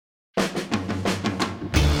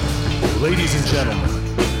Ladies and gentlemen,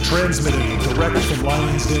 transmitting direct from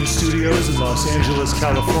Lion's Den Studios in Los Angeles,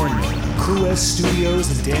 California, Crew S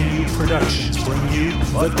Studios and Danube Productions bring you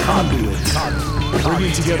The Conduit,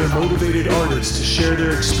 bringing together motivated artists to share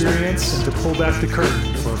their experience and to pull back the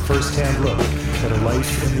curtain for a first-hand look at a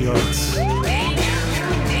life in the arts.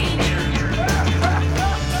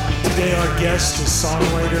 Today our guest is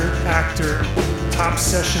songwriter, actor, top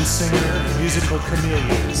session singer, and musical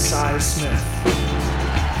chameleon, Cy Smith.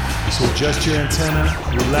 So adjust your antenna,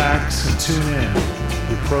 relax, and tune in.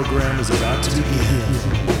 Your program is about to begin.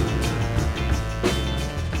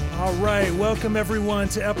 All right, welcome everyone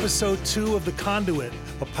to episode 2 of The Conduit,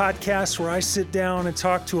 a podcast where I sit down and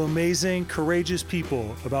talk to amazing, courageous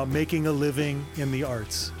people about making a living in the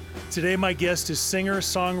arts. Today my guest is singer,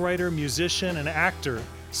 songwriter, musician, and actor,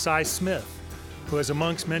 Cy Smith, who has,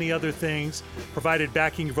 amongst many other things, provided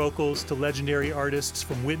backing vocals to legendary artists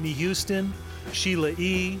from Whitney Houston, Sheila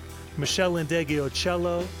E., Michelle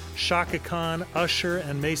Ndegeocello, Chaka Khan, Usher,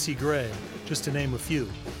 and Macy Gray, just to name a few.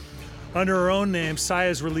 Under her own name, Cy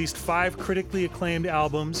has released 5 critically acclaimed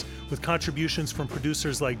albums with contributions from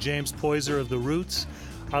producers like James Poyser of The Roots,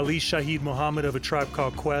 Ali Shaheed Muhammad of A Tribe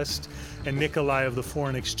Called Quest, and Nikolai of The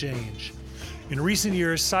Foreign Exchange. In recent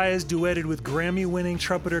years, Cy has duetted with Grammy-winning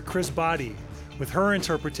trumpeter Chris Botti, with her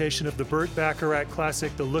interpretation of the Burt Bacharach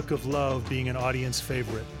classic The Look of Love being an audience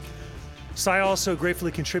favorite. Cy also gratefully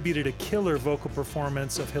contributed a killer vocal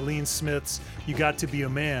performance of Helene Smith's You Got to Be a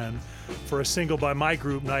Man for a single by my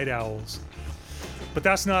group Night Owls. But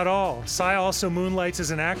that's not all. Cy also moonlights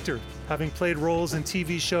as an actor, having played roles in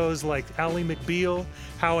TV shows like Ally McBeal,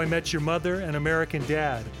 How I Met Your Mother, and American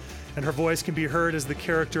Dad. And her voice can be heard as the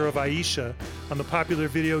character of Aisha on the popular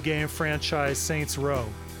video game franchise Saints Row.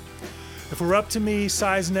 If it were up to me,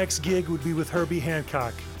 Cy's next gig would be with Herbie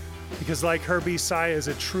Hancock, because like Herbie, Cy is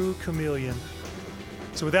a true chameleon.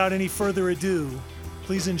 So without any further ado,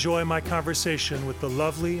 please enjoy my conversation with the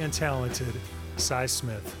lovely and talented Cy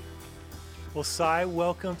Smith. Well, Cy,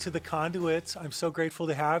 welcome to The Conduit. I'm so grateful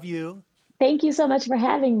to have you. Thank you so much for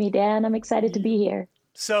having me, Dan. I'm excited to be here.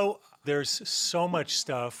 So there's so much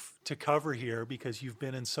stuff to cover here because you've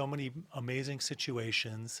been in so many amazing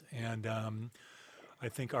situations, and I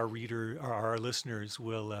think our listeners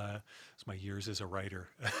will, it's my years as a writer,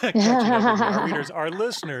 our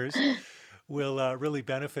listeners will really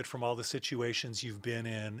benefit from all the situations you've been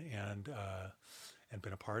in and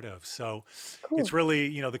been a part of. So cool. It's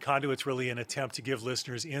really, The Conduit's really an attempt to give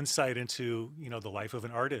listeners insight into, the life of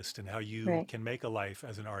an artist and how you can make a life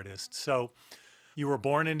as an artist. So you were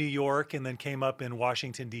born in New York and then came up in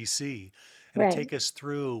Washington, D.C., and take us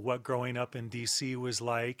through what growing up in D.C. was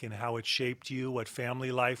like and how it shaped you, what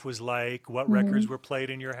family life was like, what records were played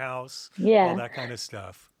in your house, all that kind of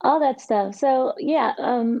stuff. All that stuff. So,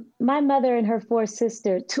 my mother and her 4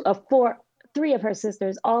 sisters, 3 of her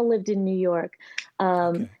sisters all lived in New York.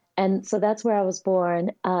 And so that's where I was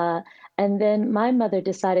born. And then my mother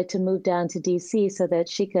decided to move down to D.C. so that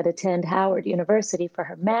she could attend Howard University for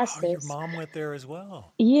her master's. Oh, your mom went there as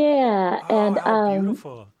well. Yeah. Oh, and how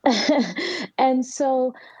beautiful. And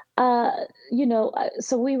so,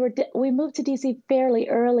 so we moved to D.C. fairly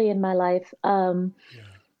early in my life. But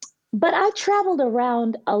I traveled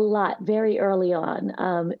around a lot very early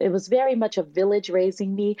on. It was very much a village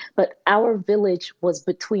raising me, but our village was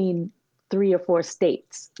between 3 or 4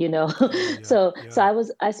 states, So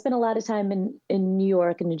I spent a lot of time in New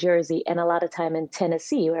York and New Jersey and a lot of time in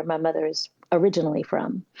Tennessee, where my mother is originally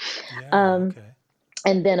from. And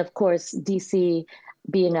then, of course, DC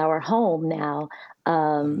being our home now,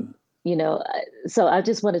 so I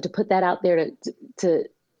just wanted to put that out there to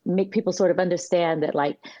make people sort of understand that,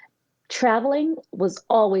 like, traveling was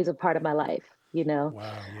always a part of my life, Wow,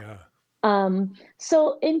 yeah.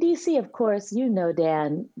 So in DC, of course,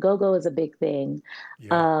 Dan, go-go is a big thing.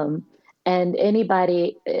 Yeah. And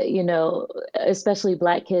anybody, especially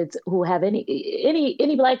Black kids who have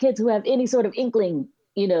any Black kids who have any sort of inkling,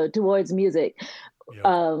 towards music,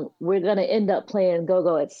 we're going to end up playing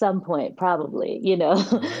go-go at some point, probably,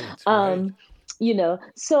 Right.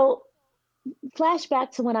 So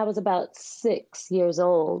flashback to when I was about 6 years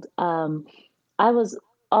old, I was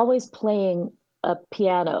always playing a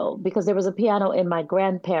piano because there was a piano in my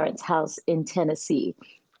grandparents' house in Tennessee.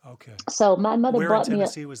 Okay. So my mother brought me. Where in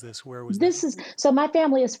Tennessee was this? Where was this? So my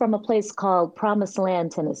family is from a place called Promised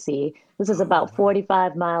Land, Tennessee. This is about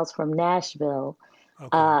 45 miles from Nashville.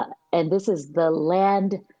 Okay. And this is the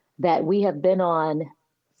land that we have been on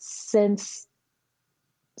since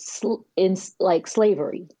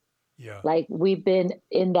slavery. Yeah. Like, we've been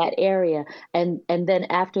in that area. And then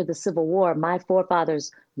after the Civil War, my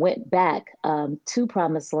forefathers went back to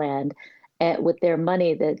Promised Land with their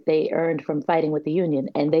money that they earned from fighting with the Union,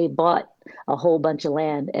 and they bought a whole bunch of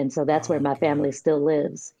land, and so that's where Oh my family God. still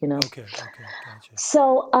lives. Okay. Okay. Gotcha.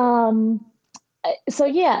 So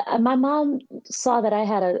yeah, my mom saw that I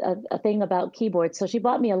had a thing about keyboards, so she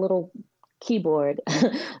bought me a little keyboard.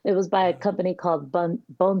 It was by a Yeah. company called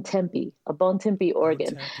Bon Tempi, a Bon Tempi Bon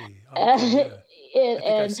organ. Tempe. Okay. and, Yeah. I think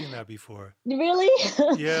I've and seen that before. really,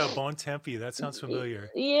 Yeah. Bon Tempe. That sounds familiar.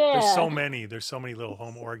 There's yeah, so many. There's so many little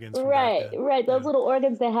home organs from back right, then. right. Those Yeah. little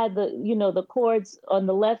organs that had the chords on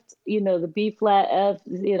the left, the B flat, F,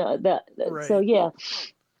 so Right. yeah,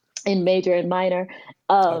 in major and minor.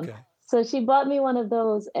 Um, Okay. so she bought me one of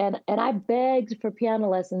those, and I begged for piano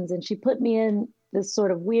lessons, and she put me in this sort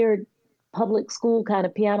of weird public school kind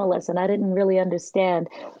of piano lesson. I didn't really understand,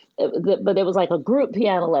 but it was like a group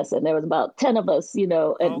piano lesson. There was about 10 of us, and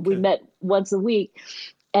we Okay. met once a week.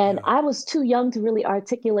 And Yeah. I was too young to really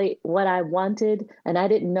articulate what I wanted, and I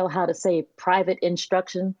didn't know how to say private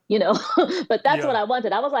instruction, but that's what Yeah. I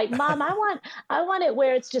wanted. I was like, Mom, I want it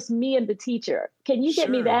where it's just me and the teacher. Can you get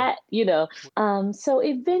me Sure. that? So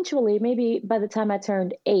eventually, maybe by the time I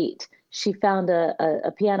turned 8, she found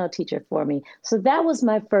a piano teacher for me. So that was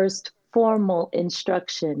my first formal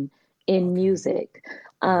instruction in Okay. music.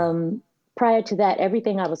 Yeah. Um, Prior to that,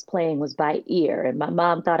 everything I was playing was by ear, and my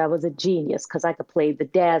mom thought I was a genius because I could play the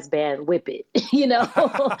Daz band "Whip It,"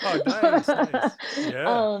 Oh, nice. Nice. Yeah.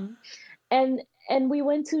 um, and we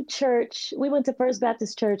went to church. We went to First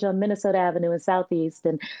Baptist Church on Minnesota Avenue in Southeast,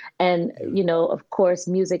 and Yeah. of course,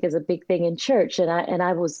 music is a big thing in church, and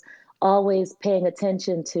I was always paying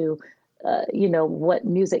attention to. What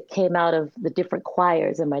music came out of the different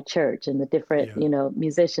choirs in my church and the different, Yeah.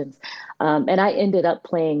 musicians. And I ended up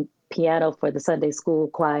playing piano for the Sunday school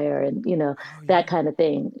choir and, Oh, that yeah. kind of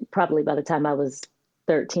thing, probably by the time I was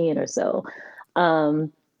 13 or so.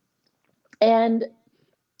 Um, and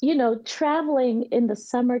traveling in the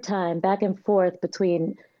summertime back and forth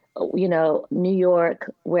between, New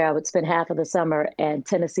York, where I would spend half of the summer, and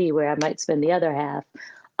Tennessee, where I might spend the other half.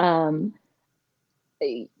 Um,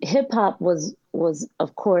 Hip hop was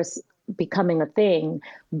of course becoming a thing,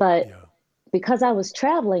 but Yeah. because I was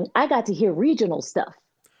traveling, I got to hear regional stuff,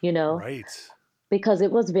 you know, Right. because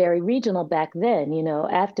it was very regional back then,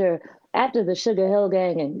 after the Sugar Hill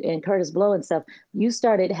Gang and Curtis Blow and stuff, you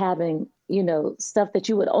started having, stuff that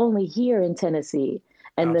you would only hear in Tennessee.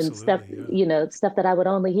 And then stuff, Absolutely. Yeah. stuff that I would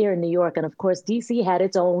only hear in New York. And of course, DC had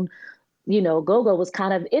its own, go-go was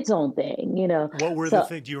kind of its own thing. What were the So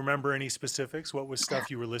things? Do you remember any specifics? What was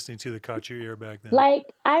stuff you were listening to that caught your ear back then?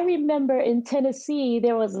 like I remember in Tennessee,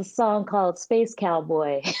 there was a song called "Space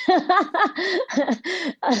Cowboy."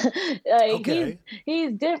 Like, Okay.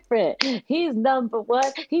 he's different. He's number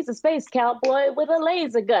one. He's a space cowboy with a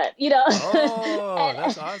laser gun. Oh, And,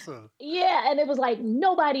 that's awesome. yeah, and it was like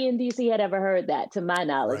nobody in DC had ever heard that, to my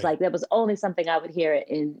knowledge. Right. Like that was only something I would hear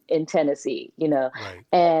in Tennessee. Right.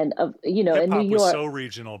 And Hip in New hop was York, so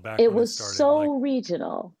regional back it when it was started. Like, so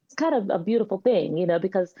regional. It's kind of a beautiful thing,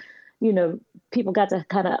 because you know people got to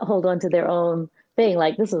kind of hold on to their own thing.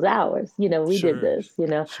 Like this was ours. We did sure. this.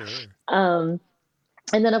 Sure. Um,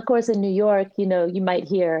 and then of course in New York, you might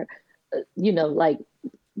hear, like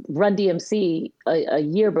Run DMC a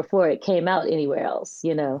year before it came out anywhere else.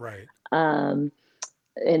 Right. Um,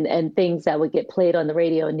 and things that would get played on the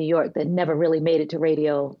radio in New York that never really made it to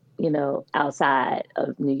radio, outside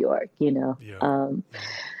of New York. Yeah.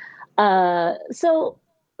 Yeah. So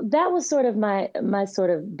that was sort of my sort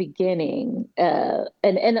of beginning, and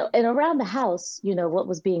around the house, what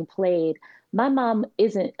was being played. My mom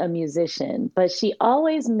isn't a musician, but she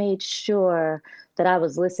always made sure that I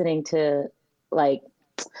was listening to, like,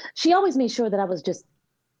 she always made sure that I was just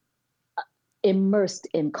immersed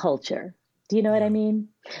in culture. Do you know what I Yeah. mean?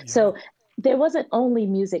 Yeah. So there wasn't only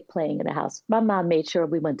music playing in the house. My mom made sure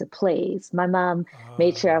we went to plays. My mom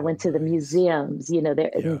made sure I Oh, went to the nice. museums. There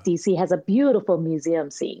in Yeah. DC has a beautiful museum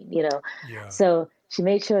scene. Yeah. So she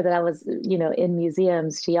made sure that I was, in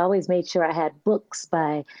museums. She always made sure I had books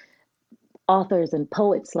by authors and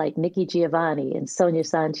poets like Nikki Giovanni and Sonia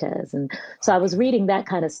Sanchez. And so I was Okay. reading that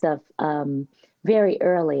kind of stuff very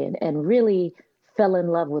early, and really fell in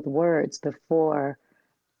love with words before,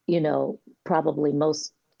 probably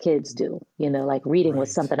most kids do. Like reading was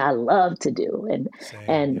Right. something I loved to do. And Same.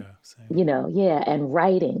 and Yeah. Same. yeah, and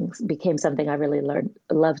writing became something I really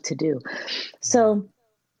loved to do. Yeah. So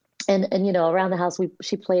and around the house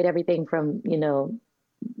she played everything from,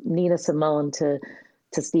 Nina Simone to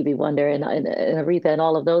Stevie Wonder and Aretha and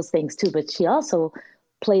all of those things too. But she also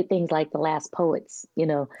played things like The Last Poets,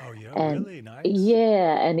 Oh yeah, and really nice.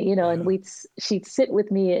 yeah, and and Yeah, she'd sit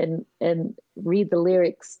with me and read the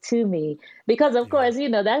lyrics to me because of yeah. course,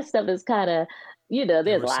 that stuff is kind of, They there's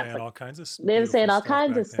were lots saying of all kinds of they were saying beautiful all stuff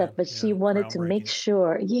kinds of back stuff, then. but Yeah, groundbreaking.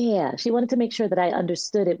 she wanted to make sure that I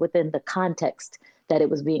understood it within the context that it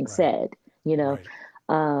was being Right, said, you know. right.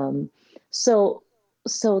 Um, so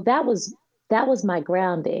so that was my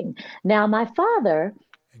grounding. Now my father,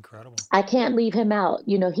 Incredible. I can't leave him out.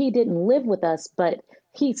 He didn't live with us, but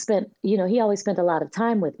he always spent a lot of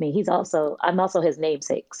time with me. I'm also his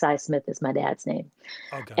namesake. Cy Smith is my dad's name.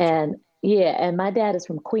 Oh, gotcha. And yeah, and my dad is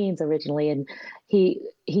from Queens originally, and he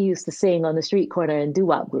used to sing on the street corner in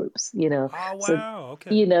doo-wop groups. Oh So, wow.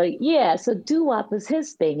 Okay. yeah, so doo-wop was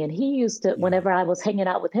his thing, and he used to, Yeah, whenever I was hanging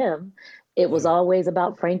out with him, it was yeah, always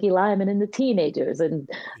about Frankie Lyman and the Teenagers, and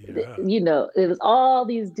yeah. it was all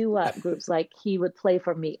these doo-wop groups. Like he would play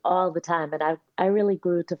for me all the time, and I really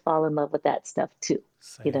grew to fall in love with that stuff too.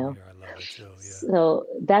 You Same know, here. I love it too. Yeah, so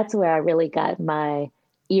that's where I really got my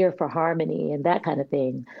ear for harmony and that kind of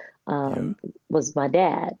thing. yeah. Was my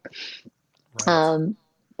dad. Right. Um,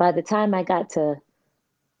 by the time I got to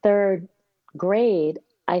third grade,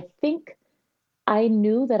 I think I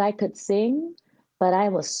knew that I could sing, but I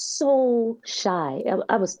was so shy.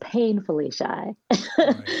 I was painfully shy.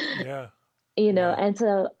 Right. Yeah. Yeah. And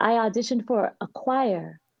so I auditioned for a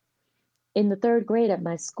choir in the third grade at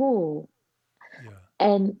my school, Yeah.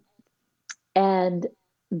 and and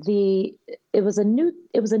the it was a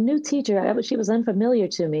new teacher. She was unfamiliar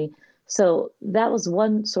to me, so that was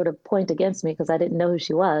one sort of point against me because I didn't know who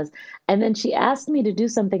she was. And then she asked me to do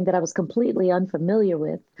something that I was completely unfamiliar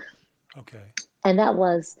with, Okay. and that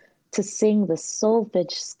was to sing the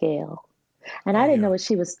solfege scale. And Oh I didn't know yeah. what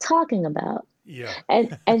she was talking about. Yeah.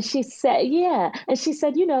 And she said, yeah, and she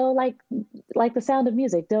said, like The Sound of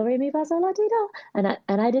Music, do re mi fa sol la ti do, and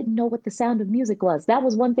I didn't know what The Sound of Music was. That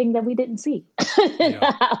was one thing that we didn't see in Yeah.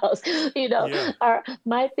 the house. Yeah.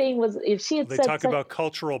 My thing was if she Well, had they said talk such about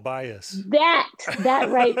cultural bias. that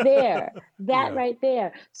right there, that Yeah. right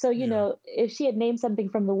there. So Yeah. if she had named something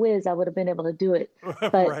from The Wiz, I would have been able to do it.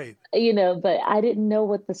 But Right. but I didn't know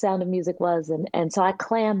what The Sound of Music was, and so I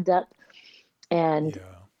clammed up and Yeah.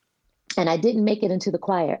 and I didn't make it into the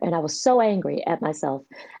choir, and I was so angry at myself,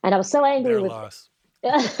 and I was so angry Their with. loss.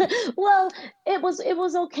 Well, it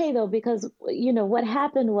was okay though because what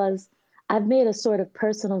happened was I've made a sort of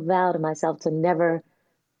personal vow to myself to never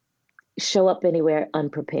show up anywhere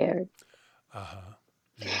unprepared, Uh-huh.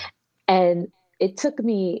 Yeah. and it took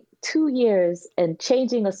me 2 years and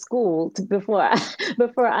changing a school before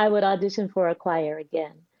before I would audition for a choir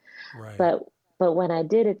again. Right. But when I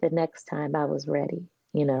did it the next time, I was ready.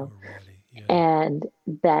 You You know. were ready. Yeah. And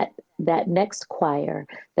that next choir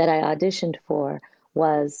that I auditioned for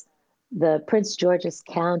was the Prince George's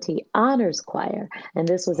County Honors Choir. And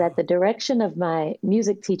this was at Oh. the direction of my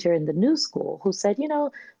music teacher in the new school who said,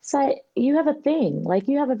 Sai, you have a thing, like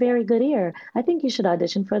you have a very good ear. I think you should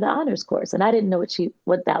audition for the honors course. And I didn't know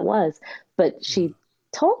what that was, but Yeah. she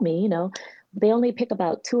told me, they only pick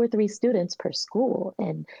about 2 or 3 students per school.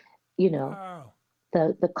 And, you know, Wow.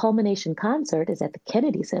 the culmination concert is at the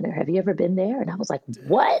Kennedy Center. Have you ever been there? And I was like,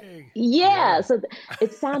 what? Dang. Yeah. Yeah. So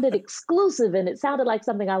it sounded exclusive and it sounded like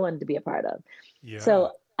something I wanted to be a part of. Yeah.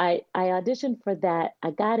 So I auditioned for that.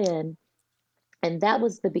 I got in, and that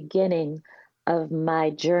was the beginning of my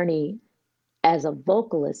journey as a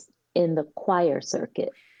vocalist in the choir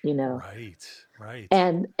circuit, you know. Right. Right.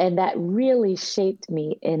 And that really shaped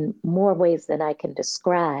me in more ways than I can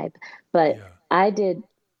describe. But Yeah. I did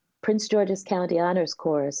Prince George's County Honors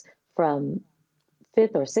Course from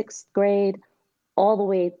fifth or sixth grade all the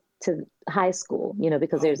way to high school,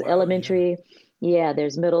 because Oh there's wow. Yeah. elementary, yeah,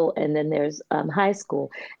 there's middle, and then there's high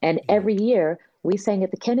school. And Yeah. every year we sang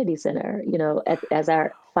at the Kennedy Center, as our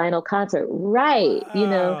Wow. final concert. Right.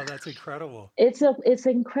 Wow. That's incredible. It's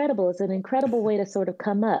incredible. It's an incredible way to sort of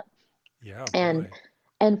come up. Yeah, And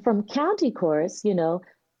boy. from county course,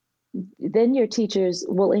 then your teachers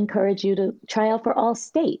will encourage you to try out for all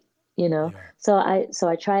state, Yeah. so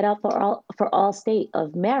I tried out for all state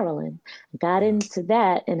of Maryland, got Yeah. into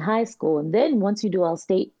that in high school, and then once you do all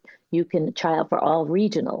state, you can try out for all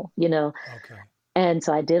regional, Okay. and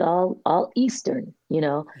so I did all Eastern,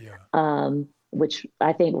 Yeah. which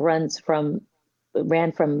I think ran from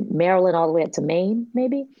Maryland all the way up to Maine,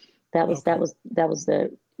 maybe. Okay. That was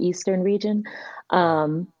the Eastern region. Right.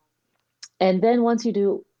 Um, and then once you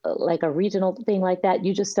do like a regional thing like that,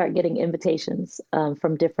 you just start getting invitations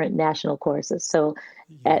from different national courses. So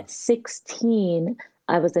Yeah. at 16,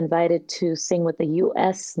 I was invited to sing with the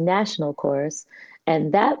U.S. National Chorus,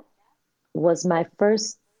 and that was my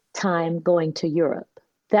first time going to Europe.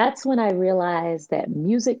 that's when I realized that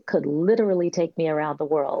music could literally take me around the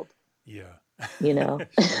world, Yeah. you know.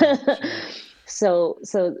 Sure, sure. So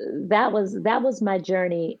that was my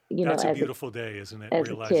journey, That's a as beautiful day, isn't it? a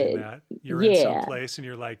Realizing kid. that you're in some Yeah, place and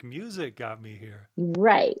you're like, music got me here.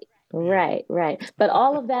 right, Yeah. right. But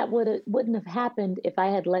all of that wouldn't have happened if I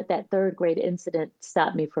had let that third grade incident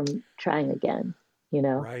stop me from trying again, you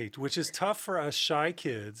know. Right, which is tough for us shy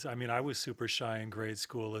kids. I mean, I was super shy in grade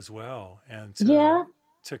school as well, and Yeah,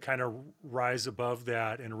 to kind of rise above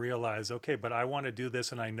that and realize, okay, but I want to do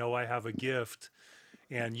this, and I know I have a gift.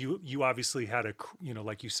 And you obviously had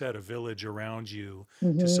like you said, a village around you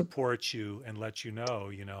to hmm, support you and let you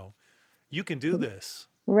know, you can do this.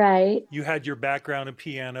 right, You had your background in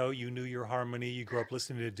piano, you knew your harmony, you grew up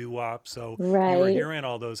listening to doo-wop, so you were right, hearing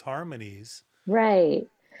all those harmonies. right.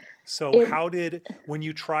 So It how did when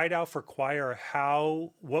you tried out for choir,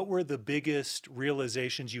 how what were the biggest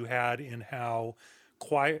realizations you had in how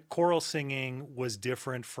choral singing was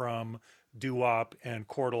different from doo-wop and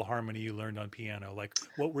chordal harmony you learned on piano? Like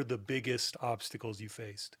what were the biggest obstacles you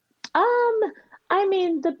faced? um I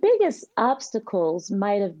mean, the biggest obstacles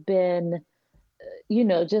might have been,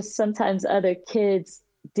 just sometimes other kids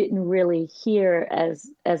didn't really hear as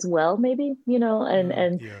well, maybe,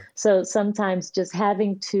 and Yeah, so sometimes just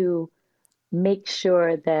having to make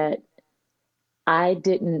sure that I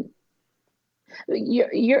didn't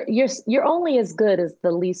you're only as good as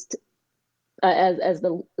the least as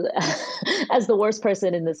the as the worst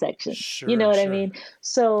person in the section. You know sure, what I sure. mean?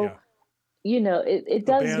 So, Yeah. it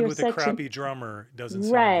A does band your with a section crappy drummer doesn't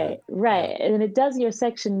sound right, good. Yeah, right. And it does your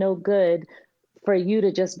section no good for you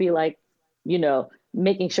to just be like,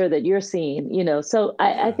 making sure that you're seen, So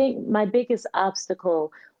I yeah, think my biggest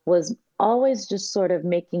obstacle was always just sort of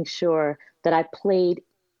making sure that I played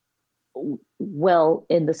well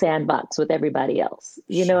in the sandbox with everybody else.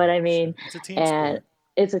 You know what sure, I mean? sure. It's a team And sport.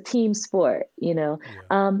 it's a team sport. Yeah,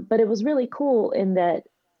 But it was really cool in that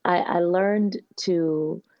I learned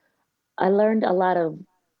I learned a lot of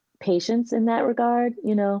patience in that regard,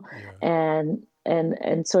 yeah,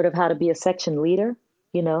 and sort of how to be a section leader,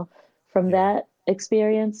 you know, from yeah, that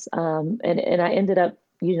experience. And I ended up,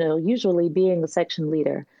 usually being the section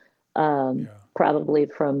leader, yeah, probably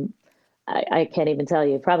from I can't even tell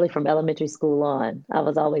you, probably from elementary school on. I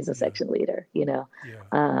was always a yeah, section leader. yeah.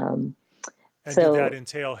 Um, And did that so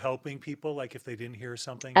entail helping people? Like if they didn't hear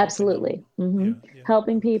something, helping them? absolutely. Yeah, yeah, I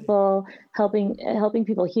Helping would think. people, helping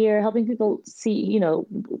people hear, helping people see,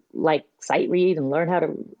 like sight read and learn how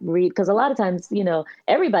to read. Because a lot of times,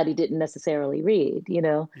 everybody didn't necessarily read.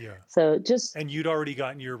 Yeah. So just And you'd already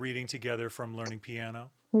gotten your reading together from learning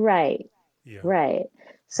piano? right, Yeah. right.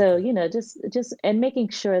 So, Okay. just and making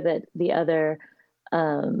sure that the other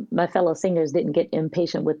my fellow singers didn't get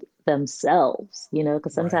impatient with themselves,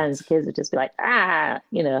 because Right. sometimes kids would just be like,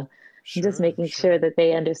 just Sure, making sure sure. that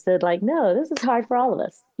they understood, like, no, this is hard for all of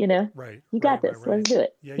us. Right, You got right, right, this. Let's right. do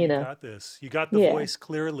it, Yeah, you you know? got this. You got the Yeah, voice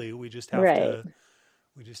clearly. right,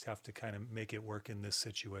 We just have to kind of make it work in this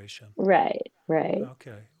situation. right.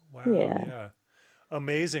 Okay. Wow, Yeah. yeah.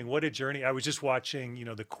 Amazing. What a journey. I was just watching,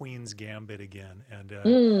 the Queen's Gambit again, and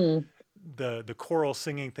Mm, the choral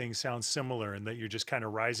singing thing sounds similar in that you're just kind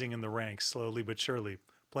of rising in the ranks slowly but surely,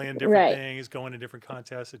 playing different right, things, going to different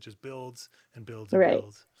contests. It just builds and builds and right,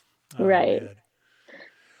 builds. Oh right. man.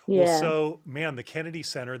 Well, Yeah. so man, the Kennedy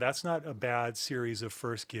Center, that's not a bad series of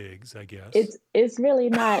first gigs, I guess. It's really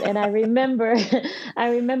not. And I remember I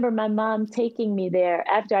remember my mom taking me there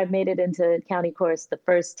after I made it into county chorus the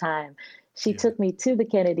first time. She Yeah. took me to the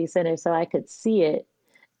Kennedy Center so I could see it.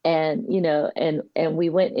 And and we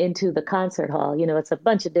went into the concert hall. It's a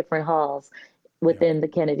bunch of different halls Yeah. within the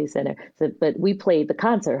Kennedy Center. So, but we played the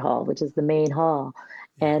concert hall, which is the main hall.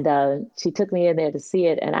 Yeah. And she took me in there to see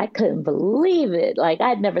it, and I couldn't believe it. Like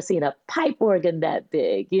I'd never seen a pipe organ that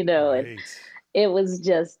big. And Right. it was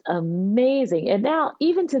just amazing. And now,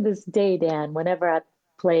 even to this day, Dan, whenever I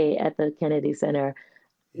play at the Kennedy Center,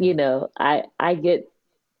 Yeah.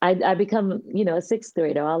 I become, a sixth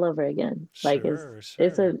grader all over again. Like Sure,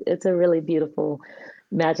 it's sure. a really beautiful,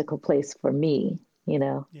 magical place for me.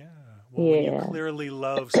 Yeah. Well, when you Yeah. clearly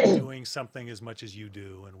love doing something as much as you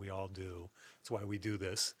do, and we all do, that's why we do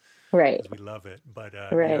this, Right. because we love it. But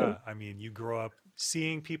Right. yeah, I mean, you grow up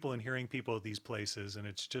seeing people and hearing people at these places, and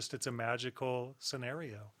it's a magical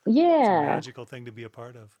scenario. It's a Yeah. magical thing to be a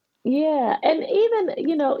part of. Yeah. And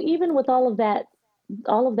even with all of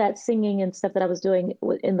that singing and stuff that I was doing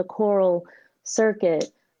in the choral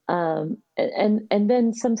circuit, and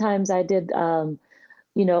then sometimes I did,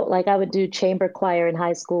 like I would do chamber choir in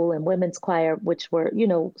high school and women's choir, which were,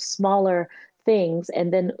 smaller things.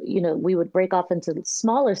 And then, we would break off into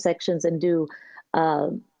smaller sections and do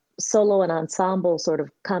um, solo and ensemble sort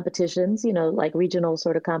of competitions, like regional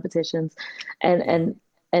sort of competitions, and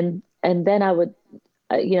Yeah. and then I would,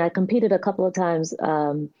 I competed a couple of times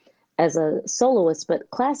as a soloist, but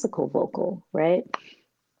classical vocal, right?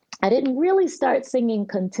 I didn't really start singing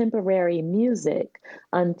contemporary music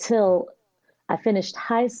until I finished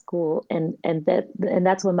high school, and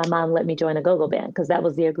that's when my mom let me join a go-go band because that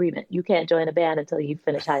was the agreement. You can't join a band until you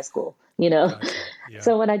finish high school. Gotcha. Yeah.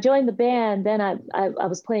 So when I joined the band, then I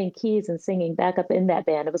was playing keys and singing backup in that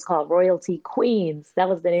band. It was called Royalty Queens. That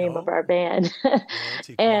was the name of our Oh, band.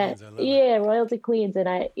 Royalty And Queens. I love it. yeah, Royalty Queens. And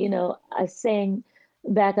I sang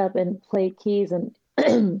backup and played keys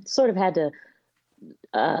and sort of had to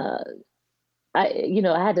uh, I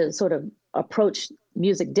had to sort of approach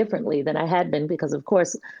music differently than I had been because, of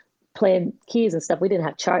course, playing keys and stuff, we didn't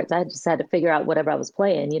have charts. I just had to figure out whatever I was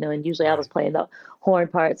playing, and usually I was Right. playing the horn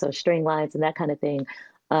parts or string lines and that kind of thing.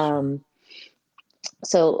 Sure. Um,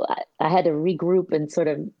 so I had to regroup and sort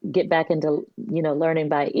of get back into, learning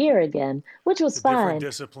by ear again, which It's was a different fine.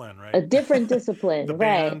 discipline, A right? different discipline, The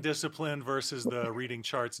right? band discipline versus the reading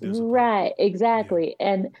charts discipline. Right, Yeah. exactly.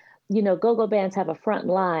 And go-go bands have a front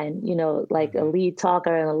line, like a Hmm. lead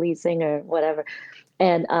talker and a lead singer, whatever.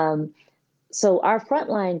 And so our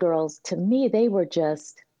frontline girls, to me, they were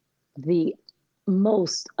just the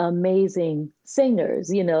most amazing singers,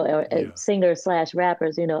 or Yeah. singers slash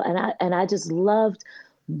rappers, and I just loved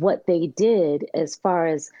what they did as far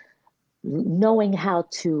as knowing how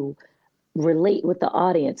to relate with the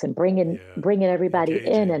audience and bringing Yeah. bringing everybody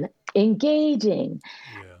in Engaging. and engaging.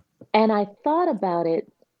 Yeah. And I thought about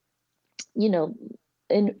it, you know,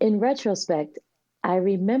 in retrospect, I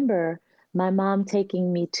remember my mom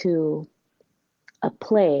taking me to a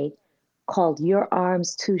play called Your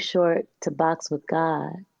Arms Too Short to Box with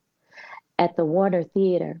God at the Warner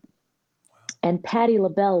Theater. Wow. And Patti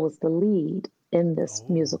LaBelle was the lead in this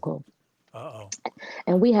Oh. musical. Uh-oh.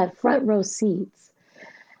 And we had front row seats.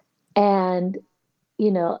 And,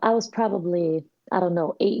 I was probably, I don't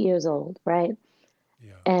know, 8 years old, right?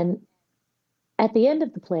 Yeah. And at the end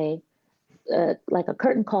of the play, like a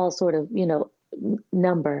curtain call sort of,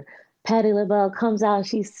 number, Patti LaBelle comes out,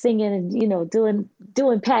 she's singing and,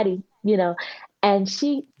 doing Patti, and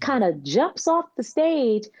she Yeah. kind of jumps off the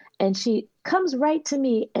stage and she comes right to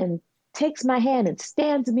me and takes my hand and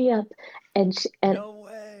stands me up. And No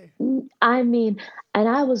way. I mean, and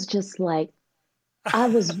I was just like, I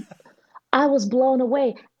was, I was blown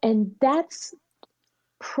away. And that's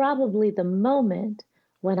probably the moment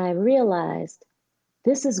when I realized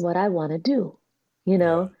this is what I want to do, you Yeah.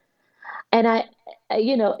 know? And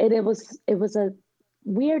it was a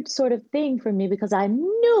weird sort of thing for me because I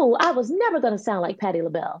knew I was never going to sound like Patti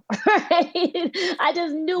LaBelle, right? I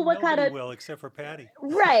just knew Well, what kind nobody of will except for Patty.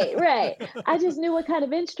 right. I just knew what kind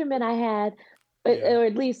of instrument I had, Yeah. or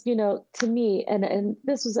at least, to me. And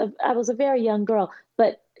this was I was a very young girl,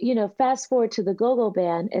 but fast forward to the go-go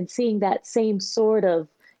band and seeing that same sort of,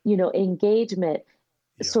 engagement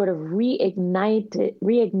Yeah. sort of reignited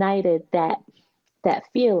that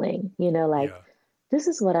feeling, like Yeah. this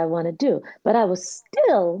is what I want to do. But I was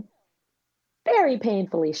still very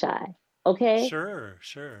painfully shy. Okay. Sure.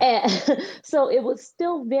 Sure. And so it was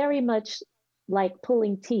still very much like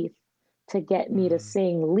pulling teeth to get me to Hmm.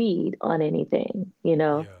 sing lead on anything.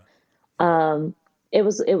 Yeah. Yeah. Um, it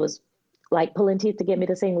was like pulling teeth to get me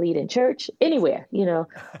to sing lead in church, anywhere. Yeah.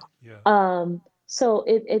 So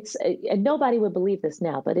it's and nobody would believe this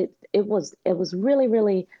now, but it was really,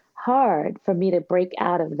 really hard for me to break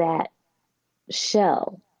out of that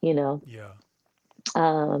shell. Yeah.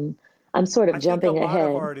 Um, I'm sort of I think a jumping lot of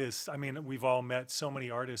ahead. artists, I mean, we've all met so many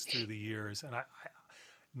artists through the years, and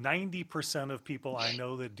 90% of people I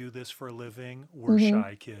know that do this for a living were Hmm.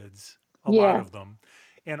 shy kids, a lot Yeah, of them.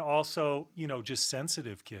 And also, just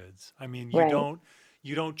sensitive kids. I mean, you right. don't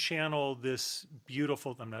you don't channel this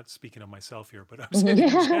beautiful, I'm not speaking of myself here, but I'm saying in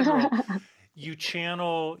general, Mhm. you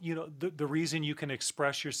channel, the reason you can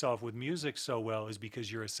express yourself with music so well is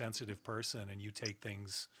because you're a sensitive person and you take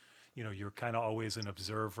things, you're kind of always an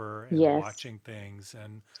observer and Yes. watching things,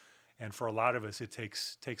 and for a lot of us it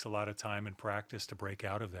takes a lot of time and practice to break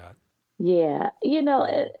out of that. Yeah.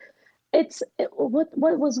 Yeah. What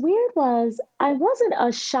was weird was I wasn't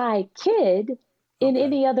a shy kid in Okay.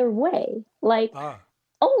 any other way. Like Ah.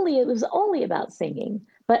 it was only about singing.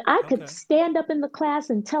 But I could Okay. stand up in the class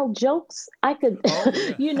and tell jokes. I could, Oh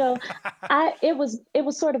yeah. you know, it was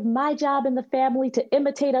sort of my job in the family to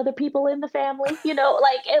imitate other people in the family.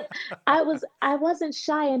 I wasn't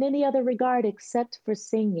shy in any other regard except for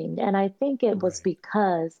singing. And I think it was Right.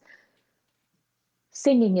 because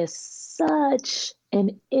singing is such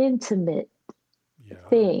an intimate Yeah.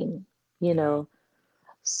 thing, you Yeah. know.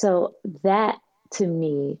 So that to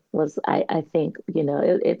me was, I think,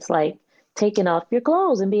 it's like taking off your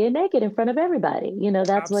clothes and being naked in front of everybody.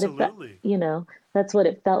 That's what it felt, Absolutely. that's what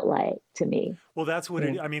it felt like to me. Well, that's what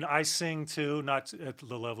Yeah. it, I mean, I sing too, not at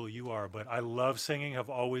the level you are, but I love singing, have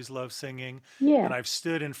always loved singing. Yeah. And I've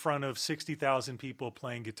stood in front of 60,000 people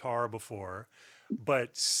playing guitar before.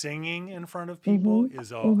 But singing in front of people Hmm.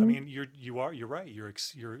 is all, I Hmm. mean, you're right.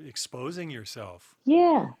 You're exposing yourself.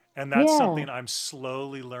 Yeah. And that's Yeah. something I'm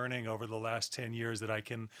slowly learning over the last 10 years that I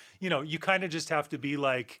can, you kind of just have to be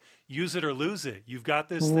like, use it or lose it. You've got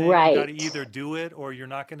this thing, you got to Right. either do it or you're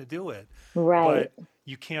not going to do it. Right. But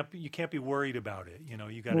you can't be worried about it. You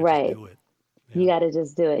got to just Right. do it. You Yeah, got to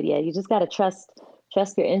just do it. Yeah. You just got to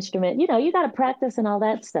trust your instrument. You got to practice and all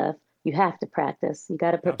that stuff. You have to practice. You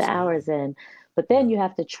got to put the absolutely. hours in, but then Yeah, you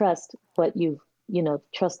have to trust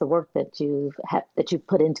trust the work that you've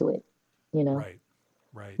put into it, you know? right,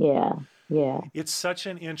 right. Yeah. Yeah. It's such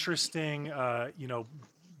an interesting,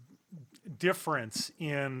 difference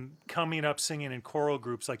in coming up singing in choral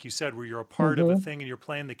groups, like you said, where you're a part of a Mm-hmm. thing and you're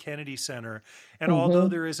playing the Kennedy Center. And although Mm-hmm.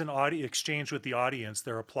 there is an exchange with the audience,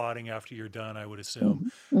 they're applauding after you're done, I would assume.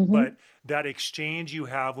 Mm-hmm. Mm-hmm. But that exchange you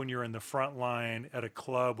have when you're in the front line at a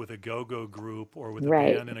club with a go-go group or with a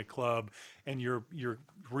Right. band in a club, and you're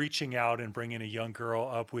reaching out and bringing a young girl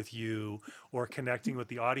up with you or connecting with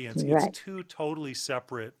the audience, it's Right. two totally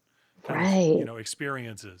separate kind of Right.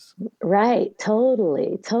 experiences. Right.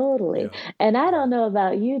 Totally. Totally. Yeah, And I yeah. don't know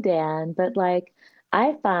about you, Dan, but like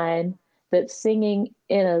I find that singing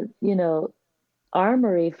in a,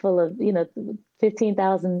 armory full of,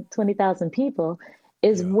 15,000, 20,000 people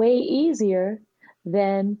is Yeah, way easier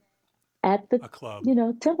than at the, a club.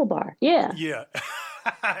 Temple Bar. Yeah. Yeah,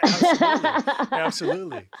 absolutely,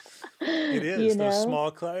 absolutely. It You is those know?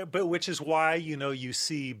 small but which is why you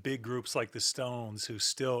see big groups like the Stones who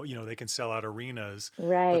still they can sell out arenas, but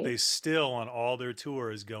Right. they still on all their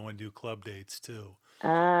tours go and do club dates too,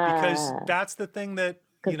 because Ah, that's the thing that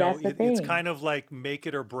because that's the it's thing. kind of like make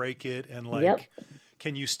it or break it, and Yep. like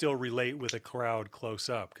can you still relate with a crowd close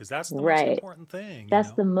up, because that's the most Right. important thing.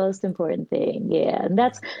 That's the most important thing. Yeah. And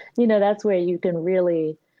Yeah, that's where you can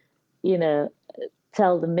really, you know,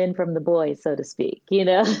 tell the men from the boys, so to speak,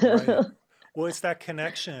 right. Well, it's that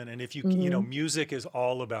connection, and if Hmm. music is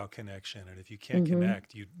all about connection, and if you can't Hmm.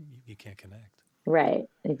 connect, you can't connect. Right.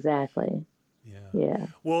 Exactly. Yeah. Yeah.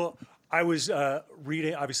 Well, I was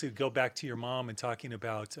reading, obviously, go back to your mom and talking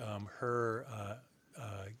about her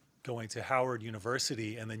going to Howard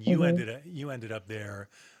University, and then Hmm. you ended up there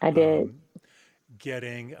I did. um,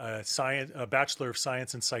 getting a bachelor of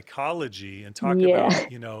science in psychology, and talk Yeah.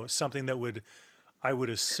 about something that would, I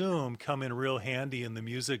would assume, come in real handy in the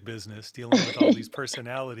music business, dealing with all these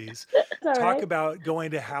personalities. It's all Talk right. about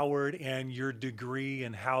going to Howard and your degree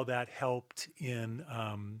and how that helped in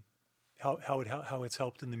how it's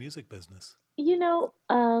helped in the music business. You know,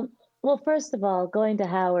 well, first of all, going to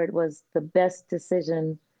Howard was the best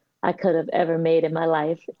decision I could have ever made in my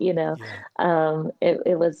life. Yeah,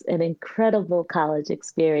 It was an incredible college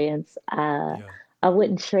experience. yeah, I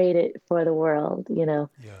wouldn't trade it for the world. yeah,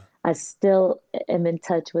 I still am in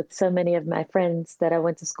touch with so many of my friends that I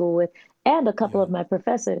went to school with, and a couple yeah. of my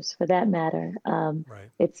professors, for that matter.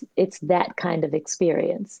 Right. It's that kind of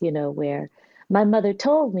experience, where my mother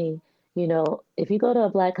told me, if you go to a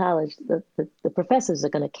black college, the professors are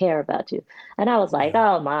going to care about you. And I was like,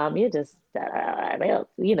 Yeah, oh, mom, you just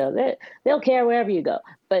they'll care wherever you go.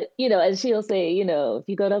 But and she'll say, if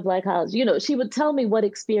you go to a black college, she would tell me what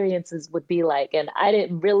experiences would be like, and I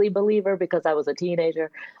didn't really believe her because I was a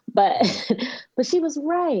teenager, but yeah, but she was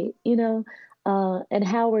right. And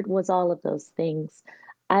Howard was all of those things.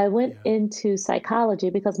 I went yeah. into psychology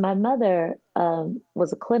because my mother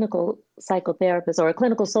was a clinical psychotherapist or a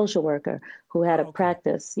clinical social worker who had a Oh, okay.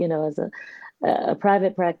 practice, as a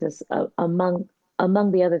private practice among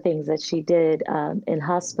the other things that she did in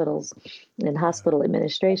hospitals, in Yeah, hospital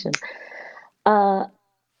administration. Uh,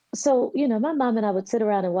 so, my mom and I would sit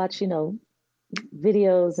around and watch,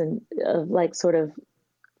 videos and like sort of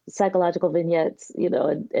psychological vignettes,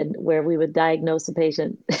 and where we would diagnose a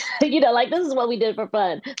patient, like this is what we did for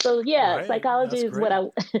fun. So yeah, right. That's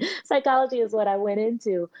great. psychology is what I went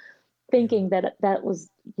into Yeah, thinking that that was,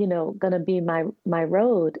 going to be my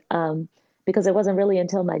road. Because it wasn't really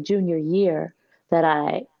until my junior year that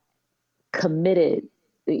I committed,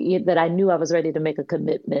 that I knew I was ready to make a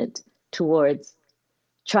commitment towards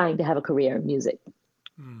trying to have a career in music.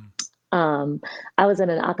 mm, Um, I was in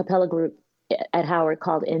an a cappella group at Howard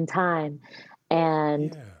called In Time,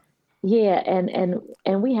 and yeah, yeah, and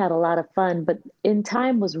we had a lot of fun. But In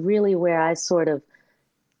Time was really where I sort of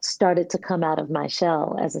started to come out of my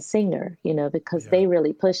shell as a singer, because Yeah. they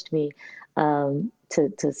really pushed me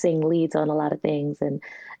to sing leads on a lot of things,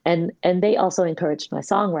 and they also encouraged my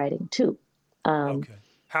songwriting too. Um, Okay.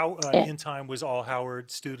 How and In Time was all Howard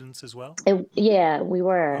students as well? yeah, we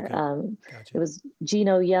were. Okay. It Gotcha. was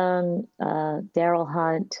Gino Young, Daryl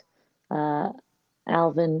Hunt, uh,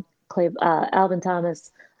 Alvin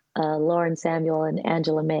Thomas, Lauren Samuel, and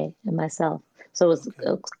Angela May, and myself. So it was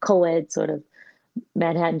Okay. a co-ed sort of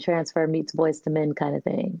Manhattan Transfer meets Boys to Men kind of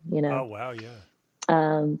thing. Oh, wow. Yeah.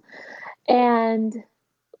 Um, and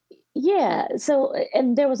yeah, so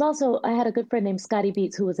and there was also I had a good friend named Scotty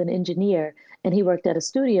Beats who was an engineer, and he worked at a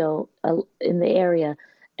studio in the area,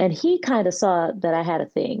 and he kind of saw that I had a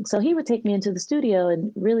thing. So he would take me into the studio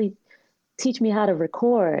and really teach me how to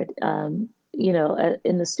record, in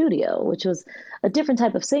the studio, which was a different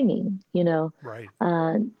type of singing. Right.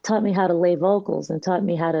 Taught me how to lay vocals and taught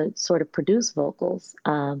me how to sort of produce vocals,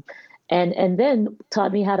 and then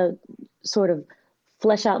taught me how to sort of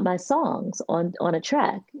flesh out my songs on a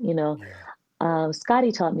track. Yeah.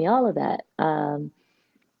 Scotty taught me all of that.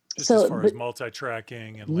 Just as So, far as but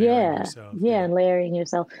multi-tracking and layering yeah, yourself. yeah, Yeah. and layering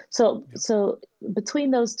yourself. So, Yep. so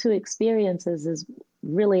between those two experiences is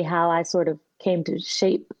really how I sort of came to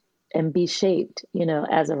shape and be shaped,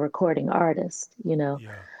 as a recording artist. Yeah.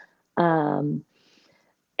 Um,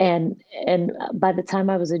 and by the time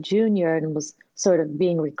I was a junior and was sort of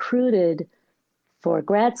being recruited for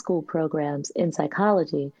grad school programs in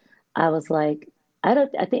psychology, I was like, I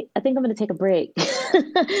think I'm going to take a break.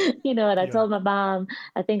 And I Yeah. told my mom,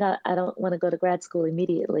 I don't want to go to grad school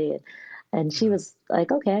immediately. And she Yeah. was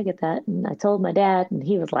like, okay, I get that. And I told my dad, and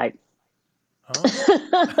he was like, Huh?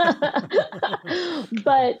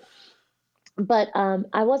 but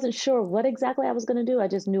I wasn't sure what exactly I was going to do. I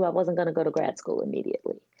just knew I wasn't going to go to grad school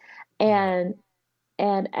immediately. Yeah.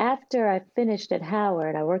 And after I finished at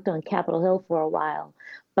Howard, I worked on Capitol Hill for a while,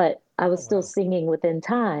 but I Oh, was still wow. singing within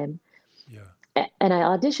time. Yeah. And I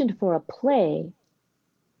auditioned for a play,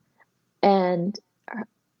 and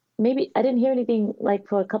maybe I didn't hear anything like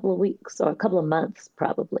for a couple of weeks or a couple of months,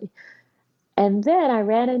 probably. And then I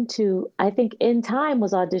ran into, I think In Time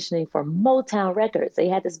was auditioning for Motown Records. They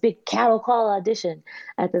had this big cattle call audition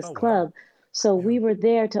at this Oh, wow. club. So Yeah. we were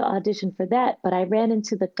there to audition for that. But I ran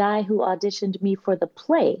into the guy who auditioned me for the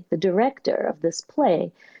play, the director of this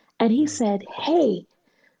play. And he Yeah. said, "Hey,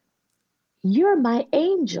 you're my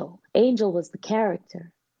angel." Angel was the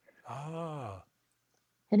character. Ah.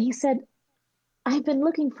 And he said, "I've been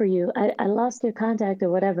looking for you. I lost your contact or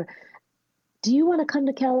whatever. Do you want to come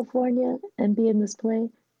to California and be in this play?"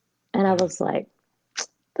 And I Yeah. was like,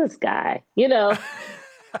 this guy, Yeah.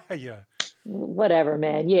 whatever,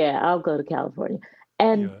 man. Yeah, I'll go to California.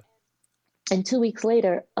 And Yeah. 2 weeks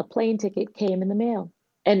later, a plane ticket came in the mail.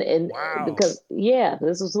 And Wow. because yeah,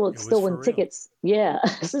 this was It was still for when real. tickets, yeah,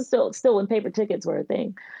 this is still when paper tickets were a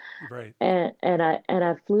thing. Right. And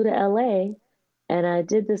I flew to LA and I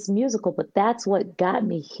did this musical, but that's what got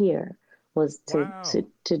me here was to to Wow.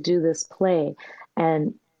 to do this play.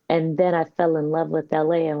 And then I fell in love with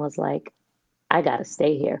LA and was like, I got to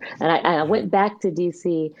stay here. And I Yeah. went back to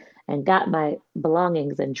DC and got my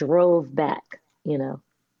belongings and drove back.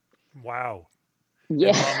 Wow. And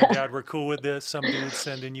mom and Yeah. dad were cool with this. Some dude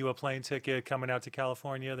sending you a plane ticket coming out to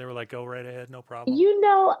California. They were like, go right ahead, no problem.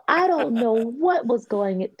 I don't know what was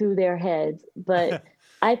going through their heads, but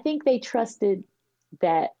I think they trusted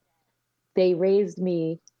that they raised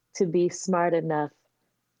me to be smart enough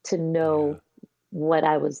to Yeah. know what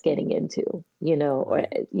I was getting into, or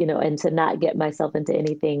Right. and to not get myself into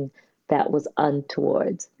anything that was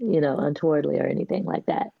untowardly or anything like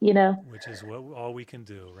that. Which is what all we can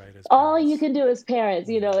do, right, as All you parents. can do as parents,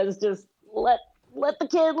 Yeah. is just let the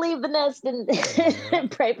kid leave the nest and, Yeah.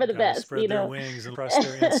 and pray for the Got to best, spread their wings and trust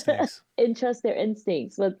their instincts. and trust their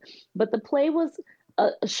instincts. But the play was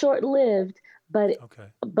short lived, but Okay.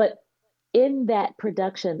 but in that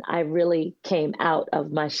production, I really came out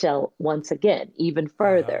of my shell once again, even Uh huh.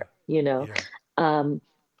 further. Yeah. Um,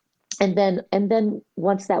 and then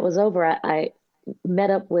once that was over, I met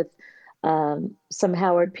up with some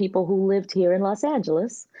Howard people who lived here in Los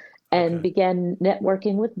Angeles and Okay. began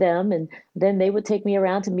networking with them. And then they would take me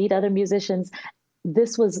around to meet other musicians.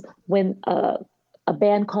 This was when a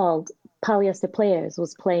band called Polyester Players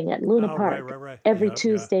was playing at Luna Oh, right, Park right, right. every Yep. Yeah.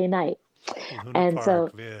 Tuesday night. Luna And so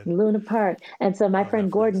Park, man. Luna Park. And so my Love that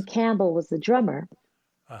friend Gordon place. Campbell was the drummer.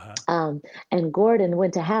 Uh huh. Um, and Gordon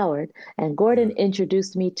went to Howard, and Gordon Yeah.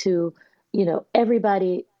 introduced me to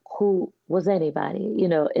everybody who was anybody,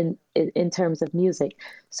 in terms of music.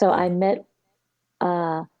 So I Yeah. met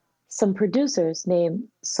some producers named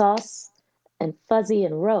Sauce and Fuzzy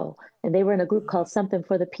and Roe. and they were in a group Ah, called Something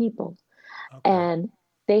for the People. okay. And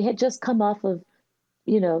they had just come off of,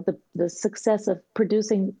 the success of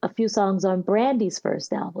producing a few songs on Brandy's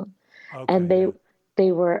first album. And Okay. they Yeah.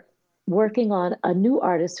 they were working on a new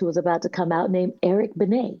artist who was about to come out named Eric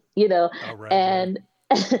Benet, Oh, right. Right. and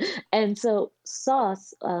and so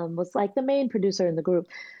Sauce was like the main producer in the group.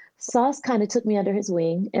 Sauce kind of took me under his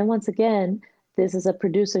wing, and once again, this is a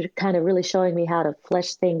producer kind of really showing me how to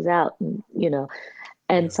flesh things out, and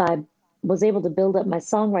Yeah. so I was able to build up my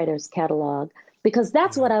songwriters catalog because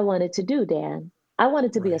that's Yeah. what I wanted to do, Dan. I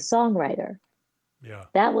wanted to be a Right. songwriter. Yeah.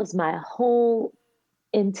 That was my whole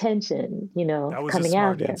intention, That was a coming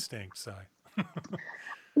out smart here. instinct, Si.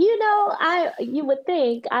 You would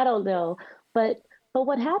think, I don't know, but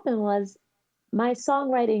what happened was my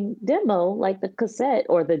songwriting demo, like the cassette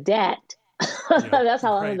or the DAT, Yep. that's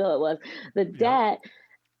how long Right. ago it was. The Yep. DAT,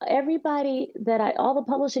 everybody all the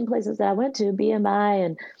publishing places that I went to, BMI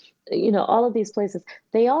and all of these places,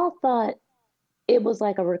 they all thought it was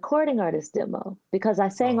like a recording artist demo because I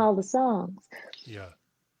sang Oh, all the songs. yeah.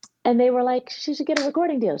 And they were like, she should get a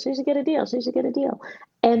recording deal. She should get a deal. She should get a deal.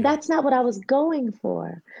 And Yeah. that's not what I was going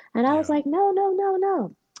for. And I was Yeah. like, no, no, no,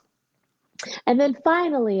 no. And then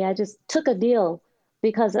finally, I just took a deal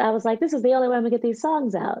because I was like, this is the only way I'm gonna get these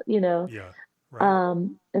songs out. Yeah. Right.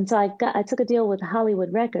 And so I took a deal with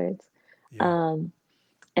Hollywood Records, Yeah. um,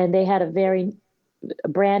 and they had a very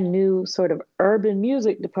brand new sort of urban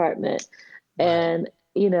music department, Right. and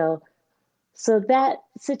you know, so that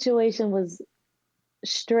situation was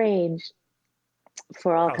strange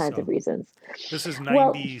for all How kinds of so? reasons. This is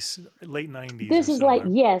Well, 90s, late 90s or so,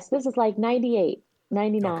 huh? this is like 98, Okay.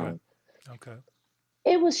 99. Okay.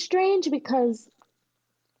 It was strange because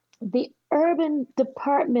the urban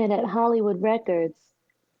department at Hollywood Records,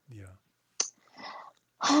 Yeah.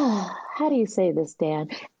 how do you say this, Dan?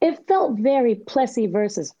 It felt very Plessy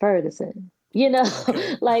versus Ferguson.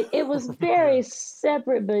 Okay. Like it was Yeah. very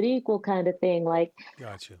separate but equal kind of thing.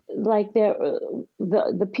 Gotcha. Like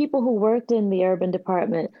the people who worked in the urban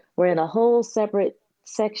department were in a whole separate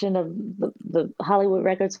section of the Hollywood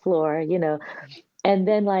Records floor. And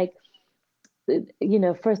then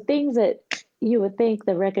for things that you would think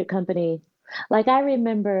the record company, like I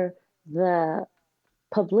remember the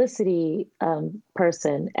publicity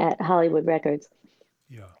person at Hollywood Records.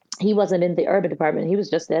 Yeah. He wasn't in the urban department, he was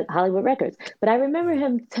just at Hollywood Records. But I remember Yeah.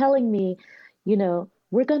 him telling me,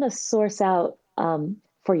 we're going to source out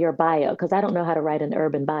for your bio because I don't know how to write an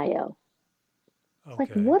urban bio.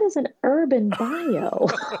 Like, Okay. what is an urban bio?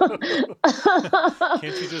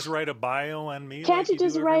 Can't you just write a bio on me Can't like you you do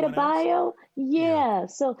just write a everyone else? bio? Yeah. Yeah.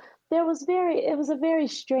 So it was a very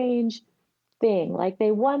strange thing. Like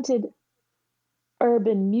they wanted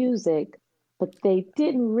urban music, but they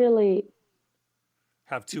didn't really.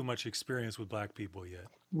 Have too much experience with black people yet.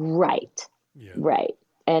 Right, Yeah. right.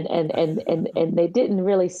 And they didn't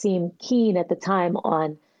really seem keen at the time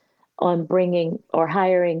on bringing or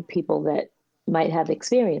hiring people that might have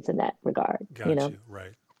experience in that regard. Got you.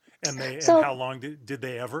 Right. And So how long did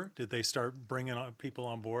they start bringing on people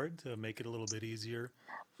on board to make it a little bit easier?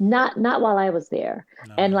 not while I was there.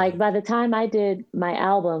 Not And like really. by the time I did my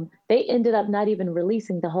album, they ended up not even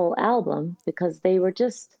releasing the whole album because they were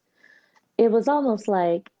just it was almost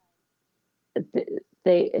like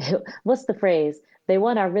they what's the phrase? They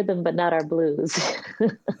want our rhythm but not our blues.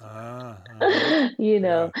 Ah, uh-huh. you Yeah.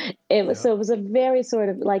 know, Yep. it was a very sort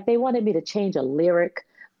of like they wanted me to change a lyric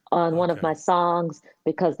on one of my Okay. songs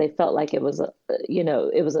because they felt like it was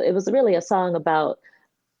it was really a song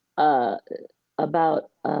uh about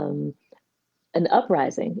an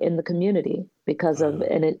uprising in the community because of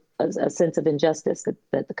Uh-huh. a sense of injustice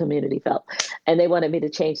that the community felt, and they wanted me to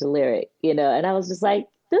change the lyric, and I was just like,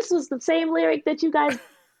 this was the same lyric that you guys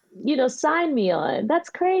signed me on. That's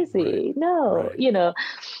Right. crazy. No,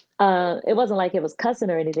 Right. it wasn't like it was cussing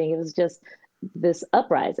or anything. It was just this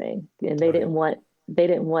uprising, and Right. they didn't want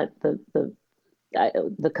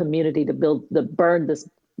the community to burn this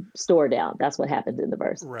store down. That's what happened in the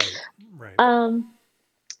verse. Right. Right. Um,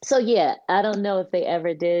 so yeah, I don't know if they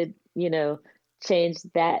ever did, change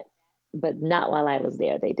that, but not while I was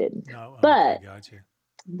there. They didn't. No. Okay. But Gotcha.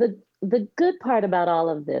 the good part about all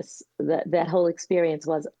of this, that whole experience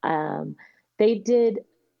was, they did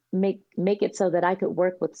make it so that I could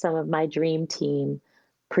work with some of my dream team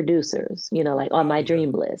producers, like on Oh my yeah.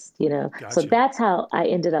 dream list. So Gotcha. that's how I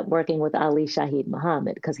ended up working with Ali Shaheed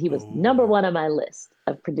Muhammad because he was number Oh. one on my list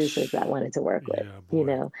of producers that I wanted to work with, you Yeah, boy.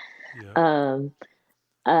 know. Yeah. Um,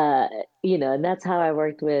 uh, and that's how I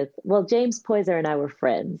worked with, well, James Poyser and I were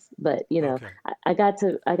friends, but Okay. I got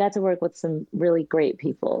to work with some really great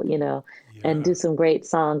people, and Yeah. do some great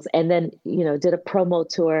songs. And then, did a promo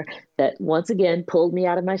tour that once again pulled me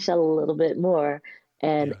out of my shell a little bit more.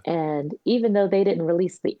 And Yeah. and even though they didn't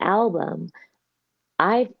release the album,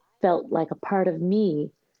 I felt like a part of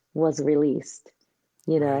me was released,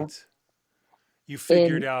 you know. Right. You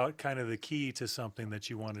figured And out kind of the key to something that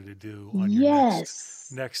you wanted to do on your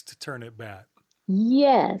yes, next turn it bat.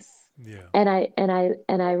 yes. Yeah. And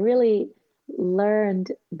I really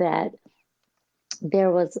learned that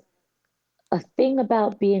there was a thing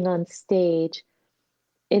about being on stage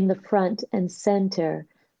in the front and center.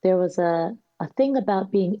 There was a thing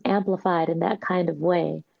about being amplified in that kind of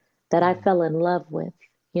way that I Mm. fell in love with,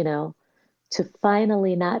 you know, to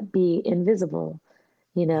finally not be invisible,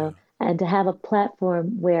 Yeah. and to have a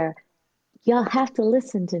platform where y'all have to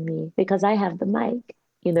listen to me because I have the mic,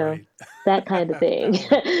 Right. that kind of thing,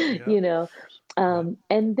 Power. Yeah. you know. Yeah.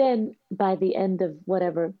 And then by the end of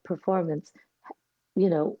whatever performance,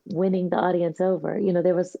 winning the audience over,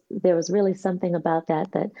 there was really something about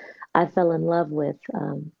that I fell in love with,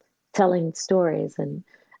 telling stories Yeah.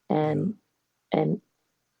 and and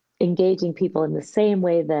engaging people in the same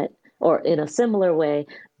way that, or in a similar way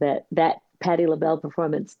that Patti LaBelle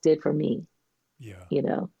performance did for me, Yeah. you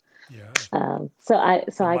know. Yeah. So The I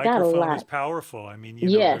got a microphone is lot. powerful. I mean,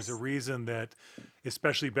 there's a Yes, reason that,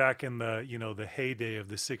 especially back in the heyday of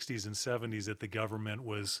the 60s and 70s, that the government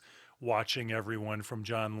was watching everyone from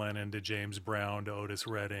John Lennon to James Brown to Otis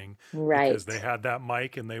Redding because right. they had that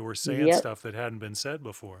mic and they were saying Yep. stuff that hadn't been said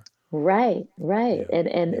before. Right, right. Yeah.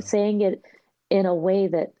 And Yeah. saying it in a way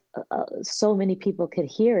that so many people could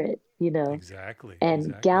hear it, Exactly. and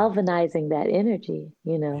Exactly. galvanizing that energy.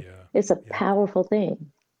 Yeah. It's a Yeah. powerful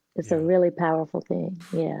thing. It's a Yeah. really powerful thing.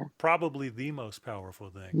 Yeah. Probably the most powerful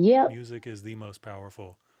thing. Yep. Music is the most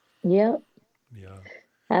powerful. Yep. Yeah.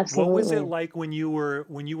 What was it Absolutely. like when you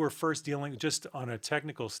were first dealing, just on a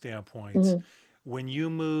technical standpoint, Hmm. when you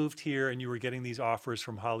moved here and you were getting these offers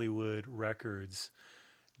from Hollywood Records?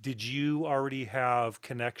 Did you already have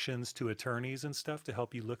connections to attorneys and stuff to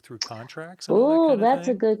help you look through contracts and all that Oh, kind of that's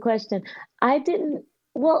a thing? good question. I didn't,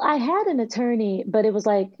 well, I had an attorney, but it was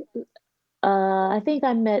like, I think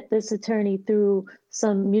I met this attorney through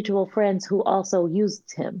some mutual friends who also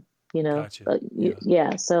used him, Gotcha. Yeah.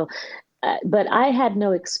 yeah. So, but I had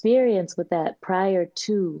no experience with that prior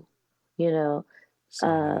to, you know,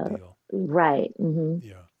 Signing a uh, deal. right.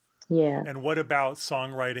 Yeah. Yeah. And what about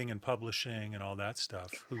songwriting and publishing and all that stuff?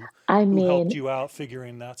 I Who helped mean, you out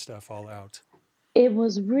figuring that stuff all out? it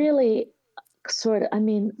was really I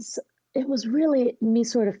mean, it was really me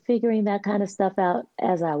sort of figuring that kind of stuff out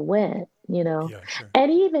as I went. Yeah, sure. And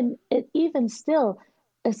even still,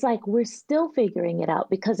 it's like we're still figuring it out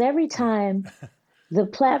because every Yeah. time the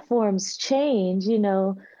platforms change,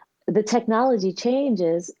 the technology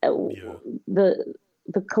changes, Yeah. the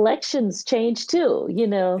the collections change too.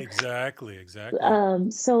 Exactly, exactly.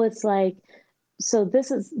 So it's like, so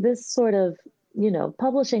this sort of,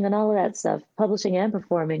 publishing and all of that stuff, publishing and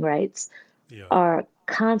performing rights Yeah. are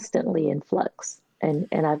constantly in flux. And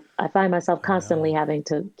I find myself I constantly know. having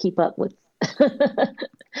to keep up with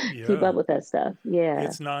keep Yeah. up with that stuff. Yeah.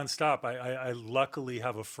 It's nonstop. I luckily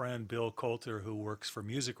have a friend, Bill Coulter, who works for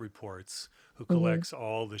Music Reports, who Hmm. collects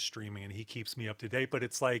all the streaming and he keeps me up to date. But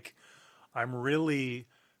it's like, I'm really,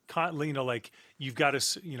 like you've got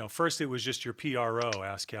to, first it was just your PRO,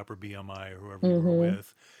 ASCAP or BMI or whoever you were Hmm.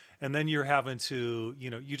 with. And then you're having to,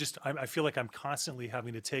 I feel like I'm constantly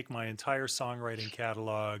having to take my entire songwriting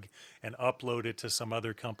catalog and upload it to some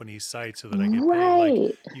other company's site so that I get paid. Like,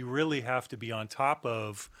 Right. you really have to be on top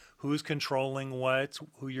of who's controlling what,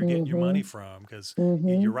 who you're getting your money Hmm. from, because you're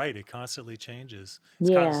Hmm. right, it constantly changes.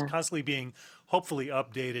 It's Yeah. constantly being hopefully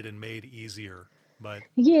updated and made easier, but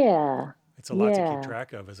Yeah. it's a lot to keep Yeah.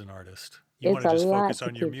 track of as an artist. You want It's to a just lot focus to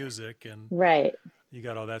on your keep. music, and Right. you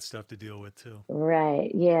got all that stuff to deal with too.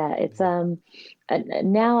 Right. Yeah. It's Yeah.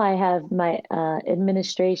 now I have my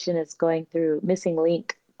administration is going through Missing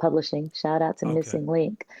Link Publishing. Shout out to Okay. Missing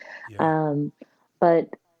Link. Yeah. Um, but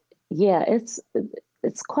yeah, it's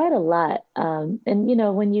quite a lot. And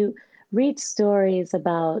when you read stories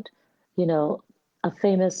about, you know, a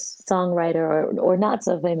famous songwriter or not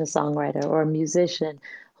so famous songwriter or a musician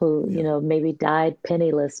who, Yeah. maybe died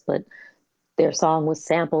penniless, but their song was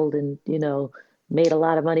sampled and, made a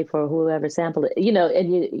lot of money for whoever sampled it,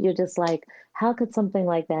 and you're just like, how could something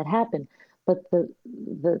like that happen? But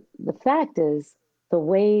the fact is, the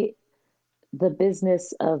way the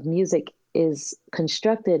business of music is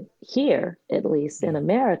constructed here, at least in Yeah.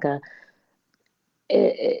 America,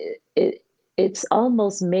 it, it it's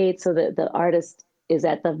almost made so that the artist is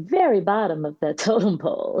at the very bottom of the totem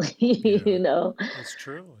pole, Yeah. you know. It's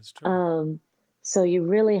true. It's true. Um, so you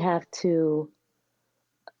really have to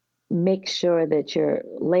make sure that you're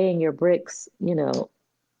laying your bricks,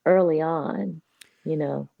 early on, you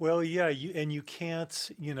know. Well, yeah, you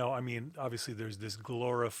can't, I mean, obviously there's this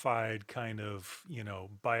glorified kind of,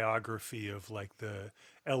 biography of like the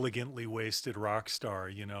elegantly wasted rock star,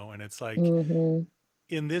 and it's like Hmm.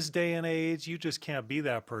 in this day and age, you just can't be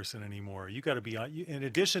that person anymore. You got to be on, in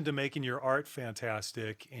addition to making your art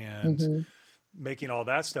fantastic and Hmm. making all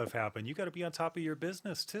that stuff happen, you got to be on top of your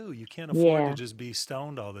business too. You can't afford to Yeah. just be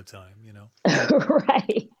stoned all the time.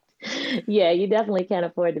 Right. Yeah, you definitely can't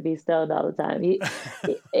afford to be stoned all the time.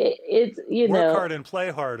 It's, Work hard and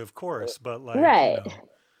play hard, of course, but like, right.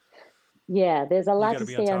 Yeah, there's a you lot got to to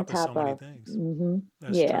be on stay on top of top so many of. things.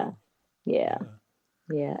 That's Yeah. true. Yeah.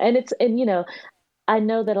 Yeah. Yeah. And I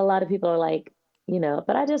know that a lot of people are like,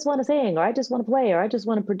 but I just want to sing, or I just want to play, or I just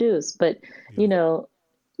want to produce. But, Yeah. you know,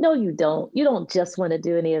 no, you don't. You don't just want to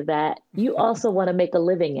do any of that. You also want to make a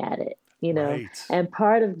living at it. Right. And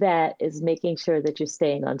part of that is making sure that you're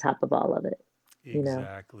staying on top of all of it, you know.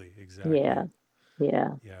 Exactly. Exactly. Yeah. Yeah.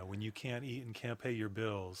 Yeah. When you can't eat and can't pay your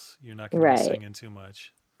bills, you're not going to be Right. singing too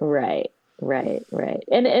much. Right. Right. Right.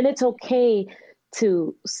 And it's okay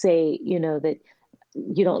to say, that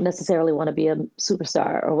you don't necessarily want to be a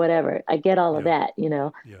superstar or whatever. I get all of Yeah. that.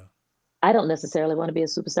 Yeah. I don't necessarily want to be a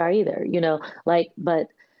superstar either. Like,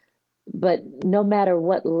 but no matter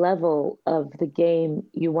what level of the game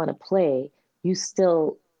you want to play,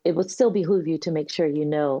 it would still behoove you to make sure you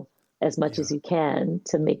know as much Yeah. as you can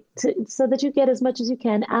so that you get as much as you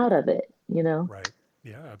can out of it. Right.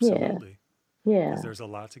 Yeah. Yeah. Absolutely. Because Yeah. there's a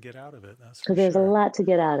lot to get out of it. That's for Because there's a sure. lot to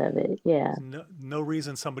get out of it. Yeah. There's no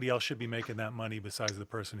reason somebody else should be making that money besides the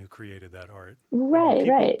person who created that art. I mean, Right,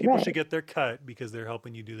 people right, people should right, get their cut because they're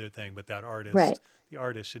helping you do their thing, but right. the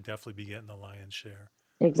artist should definitely be getting the lion's share.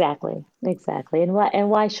 Exactly. Exactly. And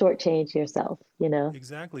why shortchange yourself?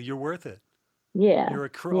 Exactly. You're worth it. Yeah. You're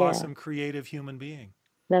a Yeah. awesome creative human being.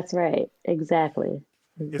 That's right. Exactly.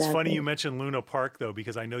 It's funny you Exactly. mentioned Luna Park though,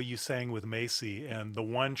 because I know you sang with Macy, and the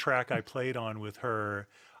one track I played on with her,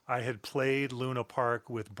 I had played Luna Park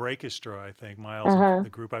with Breakestra, I think, Miles and Uh-huh. the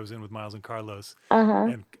group I was in with Miles and Carlos,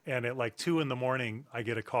 Uh-huh. and at like 2 in the morning, I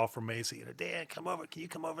get a call from Macy, Dan, come over, can you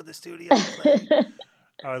come over to the studio and play?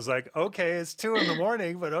 I was like, okay, it's 2 in the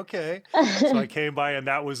morning, but okay. So I came by, and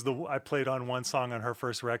I played on one song on her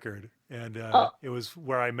first record, and Oh, it was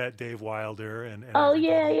where I met Dave Wilder and oh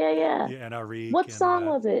yeah, everybody, yeah, yeah. yeah, and Arik, What and song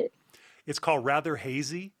was it? it's called Rather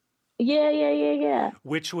Hazy, Yeah, yeah, yeah, yeah.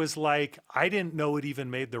 which was like, I didn't know it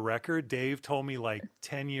even made the record. Dave told me like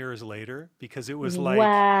 10 years later, because it was like, it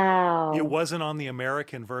Wow. wasn't on the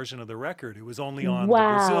American version of the record. It was only on the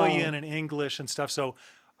Brazilian Wow. and English and stuff. So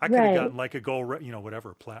I could have Right. gotten like a gold,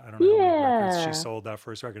 whatever. I don't know how many records she Yeah. sold that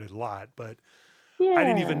first record, a lot, but I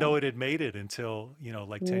didn't even Yeah. know it had made it until,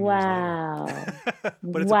 like 10 years later. Wow.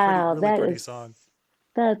 But it's a Wow. really pretty song.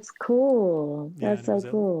 That's cool. Yeah. That's And it so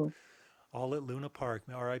was cool. all at Luna Park,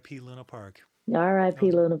 RIP Luna Park. That R.I.P.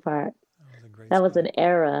 was a, Luna Park. that was a great That was spot. an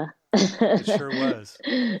era. It sure was.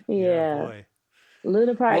 Yeah, Yeah. boy.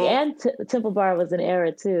 Luna Park Well, and Temple Bar was an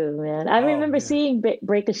era too, man. I oh remember man. seeing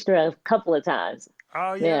Breakestra a couple of times.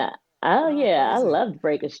 Oh yeah. Yeah. Oh Oh, yeah, I crazy. loved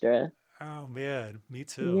Breakestra. Oh man, me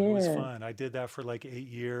too. It was Yeah. fun. I did that for like 8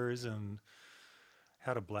 years and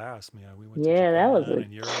had a blast, man. We went to Yeah, that was Japan a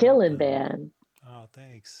and Europe killing and band. oh,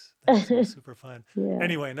 thanks. Thanks. It was super fun. Yeah.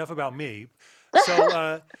 Anyway, enough about me.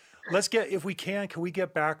 So, let's get, if we can we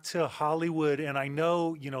get back to Hollywood? And I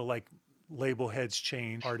know, like label heads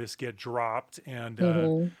change, artists get dropped, and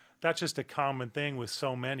Hmm. that's just a common thing with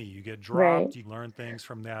so many. You get Right. dropped, you learn things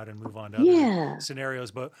from that and move on to other Yeah.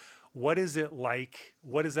 scenarios. But what is it like?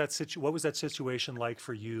 What was that situation like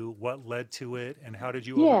for you? What led to it, and how did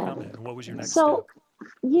you Yeah. overcome it? And what was your next So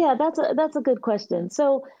step? yeah, that's a good question.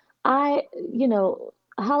 So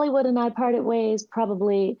Hollywood and I parted ways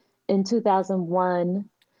probably in 2001,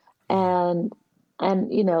 Yeah, and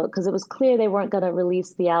because it was clear they weren't going to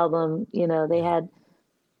release the album. They yeah, had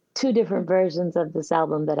two different versions of this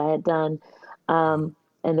album that I had done. yeah,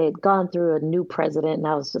 And they had gone through a new president, and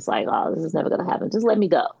I was just like, oh, this is never going to happen. Just let me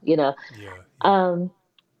go. yeah, yeah, Um,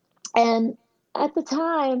 and at the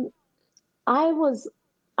time, I was,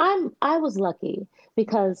 I was lucky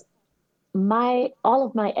because my all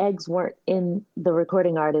of my eggs weren't in the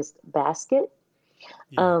recording artist basket.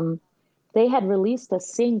 yeah, Um, they had released a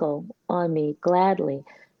single on me, Gladly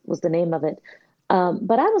was the name of it.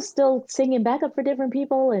 But I was still singing backup for different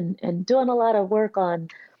people and doing a lot of work on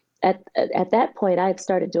at that point, I had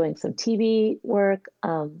started doing some TV work,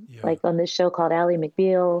 Yeah. like on this show called Ally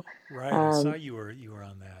McBeal. Right. I saw Um, you were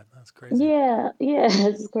on that. That's crazy. yeah, yeah,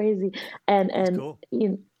 it's crazy, That's and cool.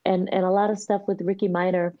 and a lot of stuff with Ricky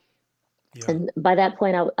Minor. Yeah. And by that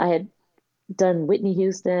point, I had done Whitney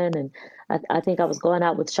Houston, and I think I was going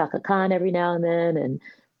out with Shaka Khan every now and then,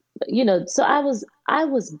 and so I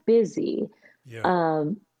was busy. Yeah.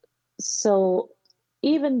 Um, so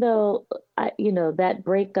even though that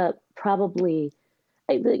breakup probably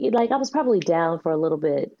like I was probably down for a little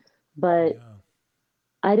bit, but Yeah.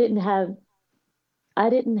 I didn't have I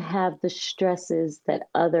didn't have the stresses that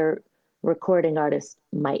other recording artists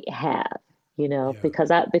might have, Yeah. because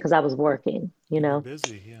I was working, You were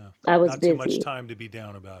busy. Yeah. I was Not too much busy. time to be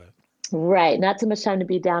down about it. Right, not too much time to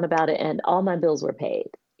be down about it, and all my bills were paid,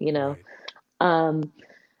 you know. Right. Um,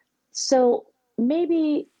 so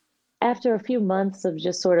maybe after a few months of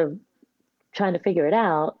just sort of trying to figure it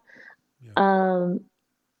out, Yeah. um,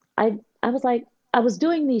 I was like, I was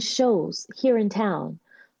doing these shows here in town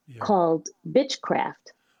Yeah. called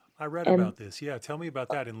Bitchcraft. I read And about this. Yeah. Tell me about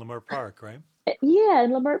that in Lamert Park, right? yeah,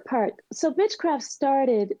 in Lamert Park. So Bitchcraft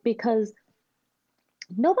started because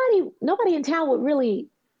nobody in town would really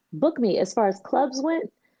book me as far as clubs went, Hmm.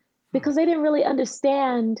 because they didn't really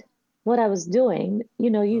understand what I was doing.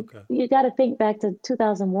 Okay. You got to think back to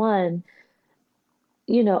 2001.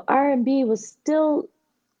 R&B was still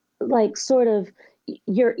like sort of,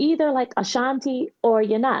 you're either like Ashanti or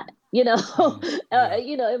you're not. Hmm. Yeah.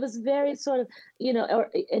 It was very sort of,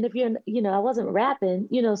 and if you're, I wasn't rapping,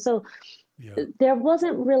 so Yeah. there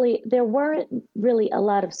weren't really a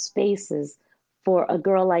lot of spaces for a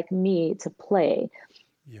girl like me to play.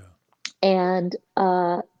 Yeah. And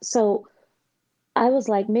so I was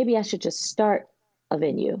like, maybe I should just start a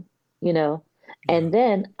venue, you know, Yeah. and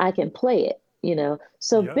then I can play it,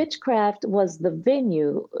 So Yeah. Bitchcraft was the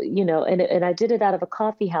venue, and I did it out of a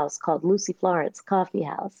coffee house called Lucy Florence Coffee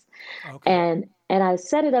House. Okay. And I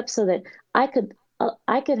set it up so that I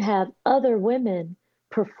could have other women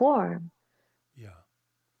perform, Yeah.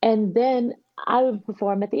 and then I would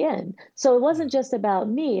perform at the end. So it Yeah. wasn't just about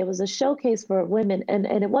me, it was a showcase for women, and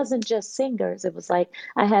it wasn't just singers. It was like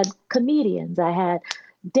I had comedians, I had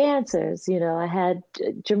dancers, I had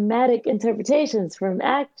dramatic interpretations from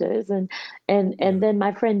actors, and Yeah. then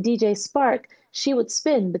my friend DJ Spark, she would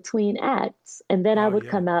spin between acts, and then I Oh, would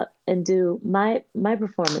yeah. come out and do my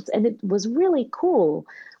performance. And it was really cool,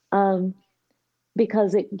 um,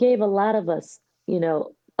 because it gave a lot of us,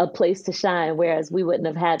 a place to shine, whereas we wouldn't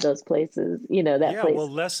have had those places, that Yeah. place. Well,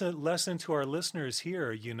 lesson to our listeners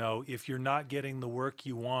here, if you're not getting the work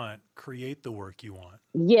you want, create the work you want.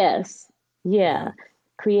 Yes. Yeah. Yeah.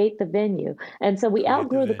 Create the venue. And so we Create the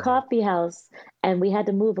outgrew the venue. coffee house, and we had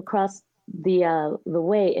to move across the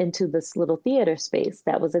way into this little theater space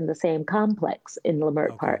that was in the same complex in Lamert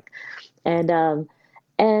Okay. Park. Yeah.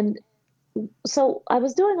 And so I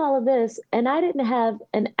was doing all of this, and I didn't have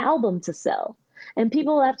an album to sell. And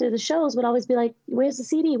people after the shows would always be like, "Where's the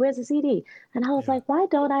CD? Where's the CD?" And I was Yeah. like, "Why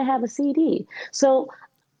don't I have a CD?" So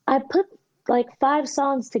I put like 5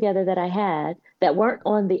 songs together that I had that weren't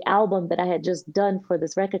on the album that I had just done for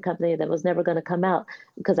this record company that was never going to come out,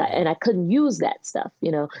 because Yeah. I couldn't use that stuff.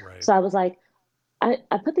 Right. So I was like, I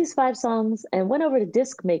put these 5 songs and went over to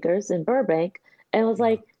disc makers in Burbank and was Yeah.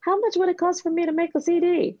 like, how much would it cost for me to make a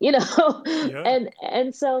CD? Yeah.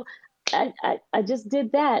 And so I just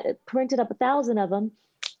did that, printed up 1,000 of them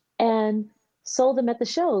and sold them at the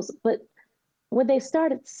shows. But when they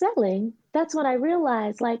started selling, that's when I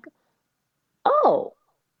realized, like, oh,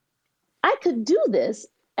 I could do this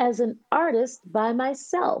as an artist by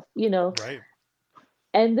myself. Right.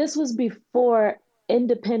 And this was before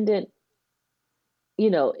independent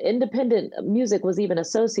independent music was even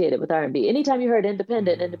associated with R&B. Anytime you heard Mm.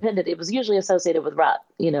 independent, it was usually associated with rock,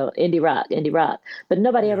 indie rock. But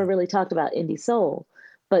nobody ever Yeah. really talked about indie soul.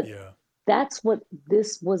 But Yeah. that's what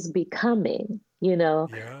this was becoming, Yeah.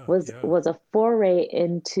 was Yeah. was a foray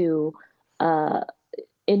into uh,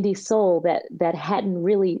 indie soul that hadn't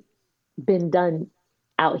really been done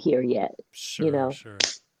out here yet, you Sure. know. Sure.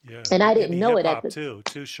 Yeah. And I didn't Indie know hip it at hop the too.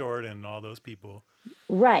 Too Short and all those people.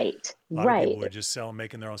 right, A lot of people right, were just selling,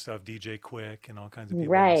 making their own stuff. DJ Quick and all kinds of people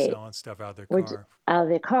were just right. selling stuff out of their Were car. out of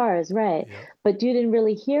their cars, right? Yep. But you didn't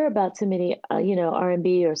really hear about too many,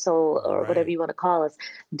 R&B or soul or whatever Right. you want to call us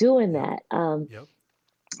doing Yep. that. Yep.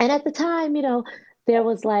 And at the time, there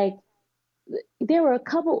was like there were a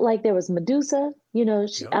couple, like there was Medusa, Yep.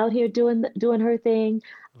 out here doing her thing.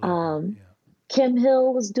 Love her. Um, Yeah. Kim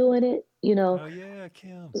Hill was doing it. Oh yeah,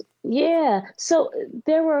 Kim. Yeah. So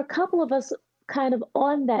there were a couple of us kind of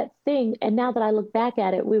on that thing, and now that I look back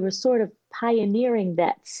at it, we were sort of pioneering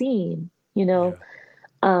that scene, you know,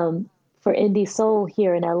 Yeah. um, for indie soul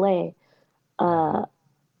here in LA. Hmm. Uh,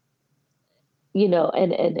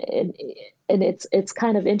 and it's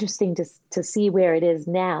kind of interesting to see where it is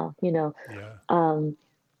now, you know. Yeah. Um,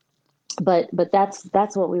 but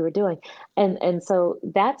that's what we were doing, and so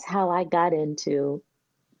that's how I got into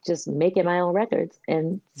just making my own records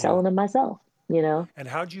and Yeah. selling them myself, you know. And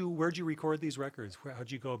where'd you record these records?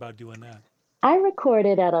 How'd you go about doing that? I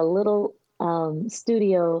recorded at a little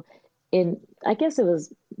studio in, I guess it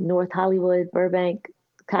was North Hollywood, Burbank,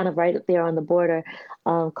 kind of right up there on the border,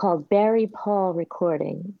 called Barry Paul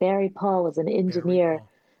Recording. Barry Paul was an Barry engineer. Paul.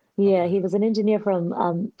 Yeah, Okay. he was an engineer from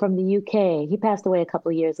the UK. He passed away a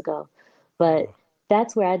couple of years ago, but Oh,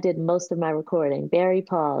 that's where I did most of my recording. Barry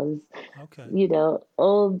Paul's, okay. you know,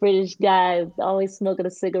 old British guy, always smoking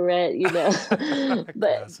a cigarette, you know,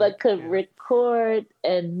 but Classic. could Yeah. record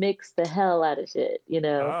and mix the hell out of shit, you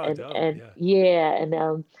know, Oh, dope. and Yeah. yeah,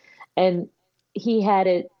 and he had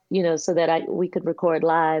it, you know, so that I we could record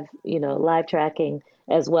live, you know, live tracking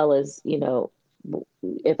as well as, you know,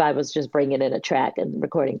 if I was just bringing in a track and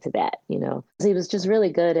recording to that, you know. He was just really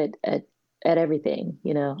good at everything,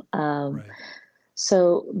 you know. Right.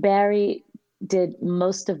 So Barry did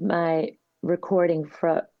most of my recording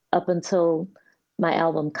for up until my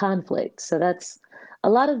album Conflict. So that's a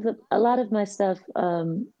lot of my stuff.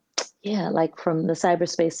 Yeah, like from the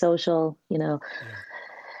Cyberspace Social, you know. Yeah.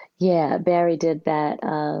 Yeah, Barry did that.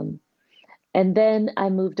 And then I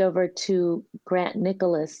moved over to Grant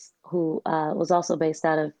Nicholas, who was also based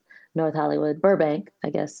out of North Hollywood, Burbank, I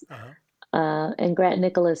guess. Uh-huh. And Grant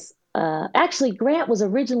Nicholas, actually, Grant was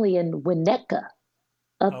originally in Winnetka,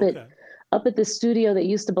 up at Okay. up at the studio that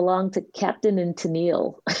used to belong to Captain and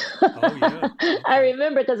Tennille. Oh, yeah. I Okay.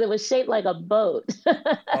 remember because it was shaped like a boat.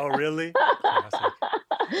 Oh, really? Classic.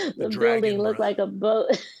 The The building Dragon looked Brother. like a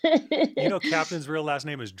boat. You know, Captain's real last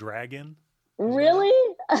name is Dragon. Did you know that?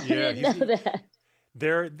 Really? I Yeah, didn't know that.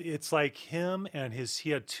 there. It's like him and his.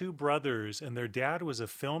 He had two brothers, and their dad was a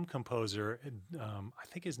film composer. And, I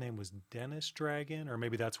think his name was Dennis Dragon, or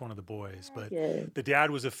maybe that's one of the boys. But Dragon. the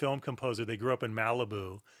dad was a film composer. They grew up in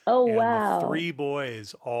Malibu, Oh, and the wow. three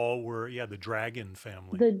boys all were the Dragon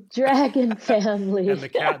family. The Dragon And family.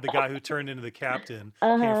 the guy who turned into the captain came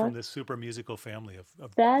Uh-huh. from this super musical family of the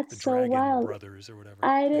That's so Dragon wild. brothers or whatever.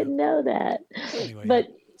 I Yeah. didn't know that. Anyway, yeah. But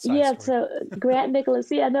Side yeah, story. so Grant Nicholas,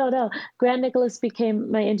 yeah, no. Grant Nicholas became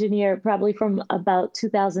my engineer probably from about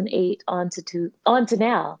 2008 on to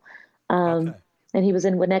now. Um, Okay. and he was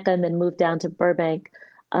in Winnetka and then moved down to Burbank.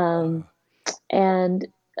 Um, Ah, and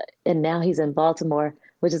and now he's in Baltimore,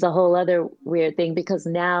 which is a whole other weird thing because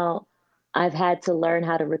now I've had to learn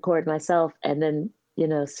how to record myself and then, you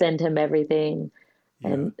know, send him everything yeah.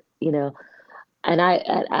 and, you know, and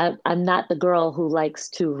I'm not the girl who likes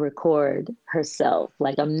to record herself.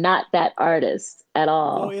 Like I'm not that artist at Well,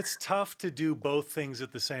 all. it's tough to do both things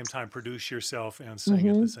at the same time, produce yourself and sing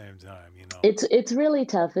at the Hmm. same time, you know. It's really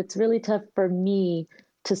tough. It's really tough for me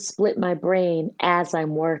to split my brain as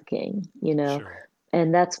I'm working, you know, Sure.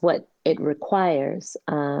 and that's what it requires.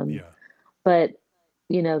 Yeah. But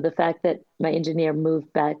you know, the fact that my engineer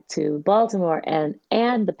moved back to Baltimore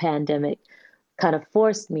and the pandemic kind of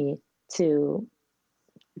forced me to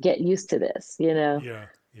get used to this, you know. Yeah.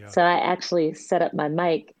 Yeah. So I actually set up my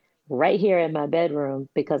mic right here in my bedroom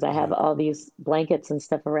because I have Yeah. all these blankets and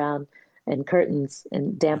stuff around and curtains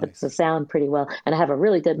and dampens the Nice. sound pretty well. And I have a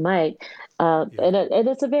really good mic. Yeah. And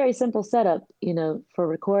it's a very simple setup, you know, for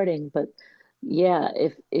recording. But yeah,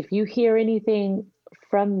 if you hear anything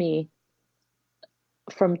from me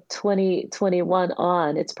from 2021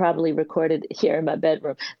 on, it's probably recorded here in my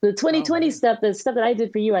bedroom. The Oh 2020 man. stuff, the stuff that I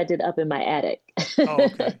did for you, I did up in my attic. Oh,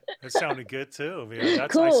 okay. That sounded good too. Yeah,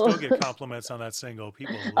 that's I Cool. still get compliments on that single.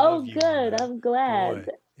 People love Oh, you on good. that. I'm glad.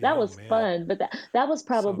 Boy. That Yeah, was man. fun. But that was So good.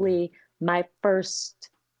 probably my first,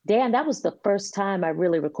 Dan, that was the first time I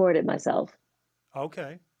really recorded myself.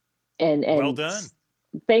 Okay. Well And done.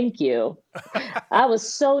 thank you. I was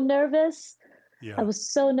so nervous. I Yeah. was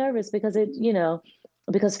so nervous because it, you know,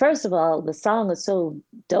 because first of all, the song is so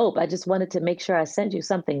dope. I just wanted to make sure I sent you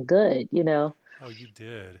something good, you know. Oh, you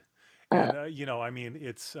did. Uh, And you know, I mean,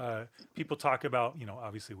 it's people talk about, you know,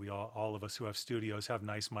 obviously we all of us who have studios have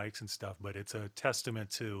nice mics and stuff, but it's a testament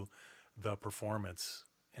to the performance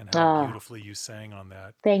and how ah, beautifully you sang on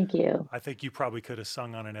that. thank you. I think you probably could have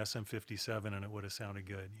sung on an SM57 and it would have sounded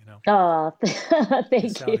good, you know. Oh, It thank you.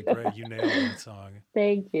 sounded great. You nailed that song.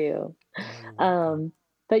 Thank you. Oh, you're welcome. Um,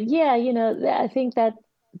 but yeah, you know, I think that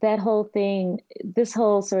that whole thing, this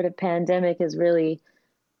whole sort of pandemic has really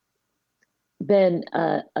been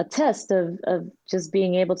a test of just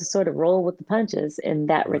being able to sort of roll with the punches in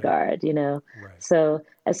that Right. regard, you know. Right. So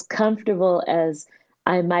as comfortable as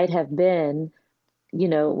I might have been, you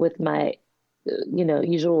know, with my,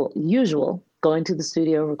 usual going to the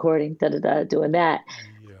studio, recording, da da da, doing that,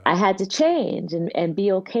 Yeah. I had to change and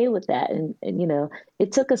be okay with that. And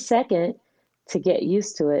it took a second to get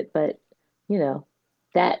used to it, but you know,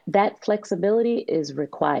 that flexibility is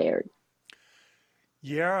required.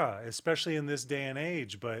 Yeah, especially in this day and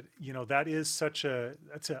age. But that is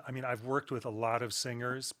I mean, I've worked with a lot of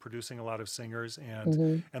singers, producing a lot of singers, and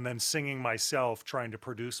Hmm. and then singing myself, trying to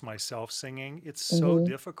produce myself singing. It's so Hmm.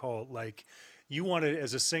 difficult. Like you want to,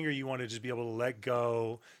 as a singer, you want to just be able to let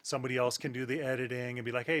go. Somebody else can do the editing and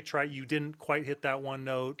be like, hey, you didn't quite hit that one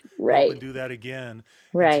note. Go up and Right, do that again.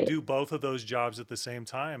 And to right. do both of those jobs at the same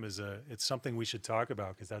time it's something we should talk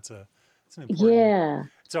about because it's an important Yeah.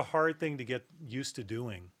 it's a hard thing to get used to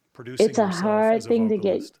doing, producing It's a yourself as hard a thing to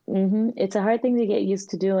get, vocalist. it's a hard thing to get used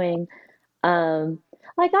to doing. Um,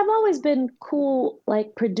 like I've always been cool,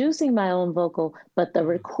 like producing my own vocal, but the Mm,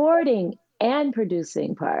 recording and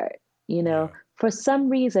producing part, yeah, for some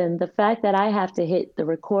reason, the fact that I have to hit the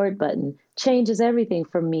record button changes everything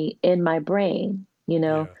for me in my brain,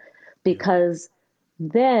 yeah, yeah, because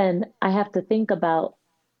then I have to think about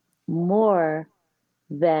more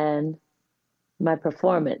than my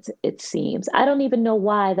performance, it seems. I don't even know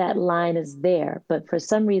why that line is there, but for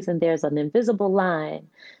some reason, there's an invisible line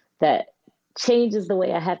that changes the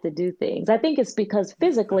way I have to do things. I think it's because yeah,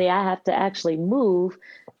 physically I have to actually move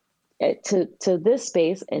to this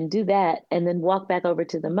space and do that and then walk back over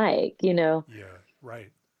to the mic. yeah.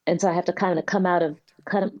 Right. And so I have to kind of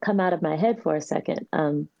Right. come out of my head for a second.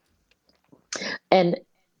 And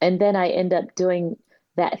and then I end up doing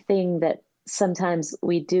that thing that sometimes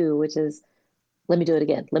we do, which is let me do it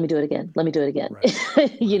again. Let me do it again. Let me do it again. Right.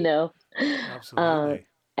 you Right. know, uh, Absolutely.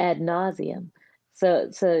 ad nauseum. So,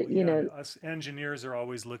 Well, yeah, and us engineers are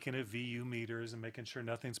always looking at VU meters and making sure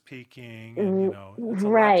nothing's peaking. And, it's a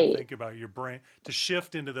lot to right, think about your brain to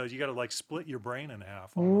shift into those. You got to like split your brain in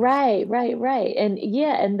half almost. right. And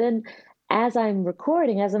yeah, and then as I'm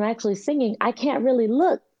recording, as I'm actually singing, I can't really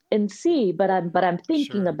look and see, but I'm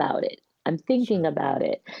thinking Sure. about it. I'm thinking Sure. about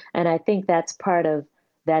it. And I think that's part of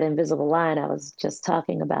that invisible line I was just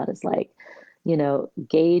talking about is like,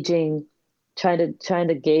 gauging, trying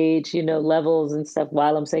to gauge, levels and stuff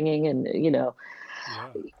while I'm singing and,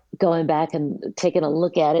 Yeah. going back and taking a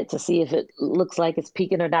look at it to see if it looks like it's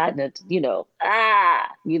peaking or not. And it's, Yeah.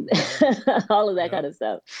 all of that kind Yep. of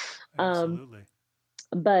stuff. Um, Absolutely.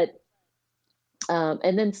 but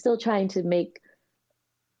and then still trying to make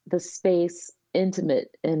the space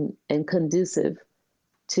intimate and conducive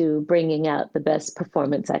to bringing out the best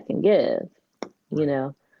performance I can give. You Right.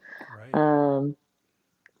 know, Right. um,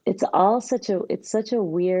 it's such a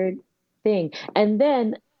weird thing. And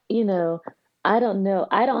then you know, I don't know.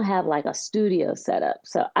 I don't have like a studio set up,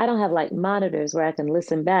 so I don't have like monitors where I can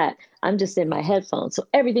listen back. I'm just in my Gotcha. headphones, so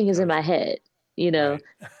everything is in my Gotcha. head. You know, Right.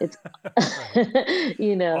 it's Right.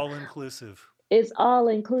 you know All inclusive. it's all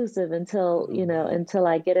inclusive Oh man. until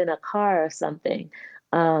I get in a car or something.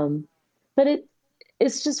 Um, but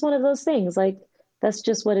it's just one of those things. Like that's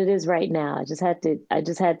just what it is right now. I just had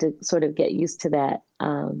to sort of get used to that.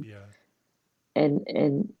 Yeah. And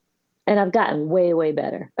and and I've gotten way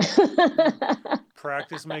better. Yeah.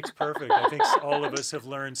 Practice makes perfect. I think all of us have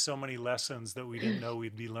learned so many lessons that we didn't know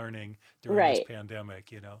we'd be learning during this Right,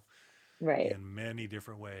 pandemic, right. in many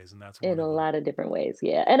different ways, and that's one In a of them. lot of different ways.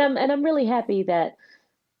 Yeah. And I'm really happy that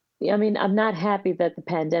I mean, I'm not happy that the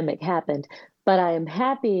pandemic happened, but I am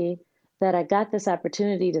happy that I got this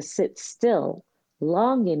opportunity to sit still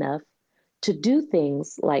long enough to do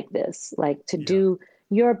things like this, like to Yeah. do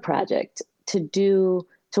your project, to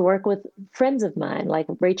work with friends of mine like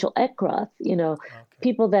Rachel Eckroth, Okay.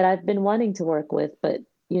 people that I've been wanting to work with, but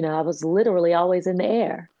I was literally always in the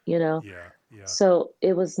air. Yeah. Yeah. So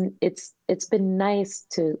it's been nice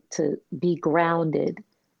to be grounded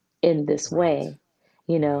in this Right. way,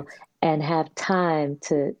 you know, Right. and have time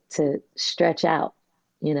to stretch out,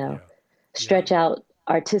 you know, Yeah. Yeah. stretch out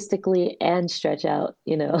artistically and stretch out,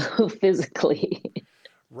 physically.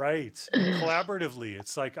 Right. And collaboratively,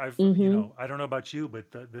 it's like Hmm. I don't know about you, but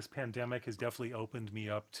this pandemic has definitely opened me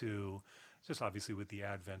up to just obviously with the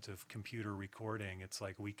advent of computer recording, it's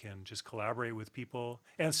like we can just collaborate with people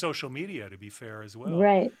and social media, to be fair as well.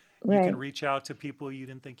 Right, You can right, reach out to people you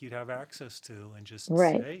didn't think you'd have access to and just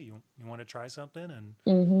right. say, you want to try something? And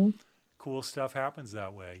Hmm. cool stuff happens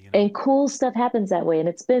that way. And cool stuff happens that way. And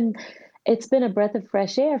it's been a breath of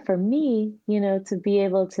fresh air for me, to be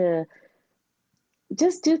able to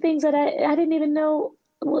just do things that I didn't even know.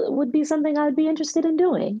 would be something I'd be interested in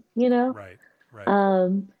doing, you know? Right. Right.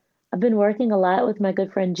 Um, I've been working a lot with my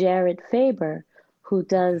good friend Jared Faber, who Okay.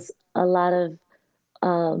 does a lot of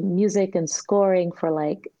music and scoring for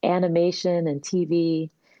like animation and TV,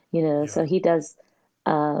 you know. Yeah. So he does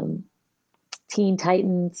um, Teen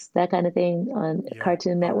Titans, that kind of thing on Yeah.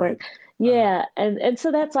 Cartoon Oh, right. Network. Uh-huh. Yeah, and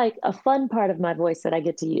so that's like a fun part of my voice that I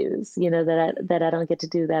get to use, you know, that I don't get to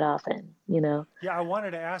do that often, you know. Yeah, I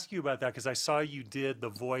wanted to ask you about that because I saw you did the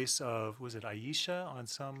voice of, was it Aisha on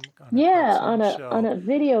a Yeah, cartoon on show? a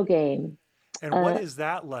video game. And what Uh, is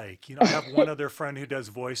that like? I have one other friend who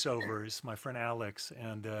does voiceovers, my friend Alex,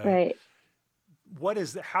 and right.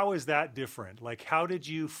 how is that different? Like, how did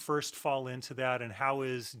you first fall into that, and how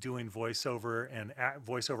is doing voiceover and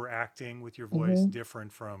voiceover acting with your voice Hmm.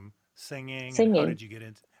 different from singing? And Singing. how'd you get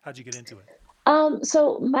into it?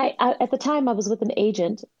 So at the time I was with an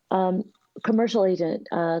agent, commercial agent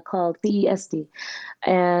called CESD,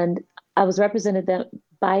 and I was represented them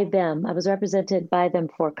by them. I was represented by them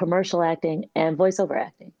for commercial acting and voiceover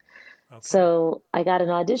acting. Okay. So I got an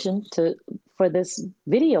audition to for this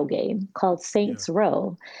video game called Yeah. Saints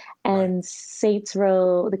Row, Right. and Saints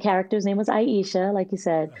Row, the character's name was Aisha, like you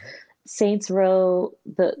said. Uh-huh. Saints Row,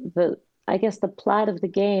 the I guess the plot of the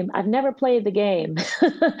game. I've never played the game,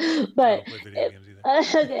 I but don't play video it, games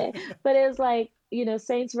either. okay, but it was like,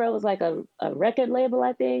 Saints Row was like a record label,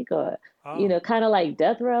 I think, or Oh. kind of like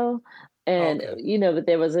Death Row, and Okay. but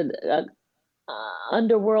there was a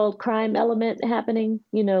underworld crime element happening,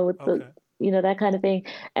 with the Okay. that kind of thing.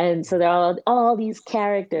 And so Yeah. there are all these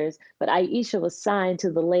characters, but Aisha was signed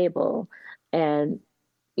to the label, and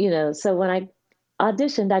so when I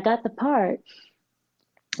auditioned, I got the part,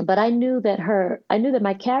 but I knew that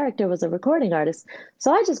my character was a recording artist.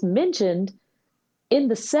 So I just mentioned in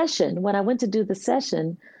the session when I went to do the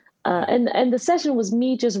session, Yeah. and the session was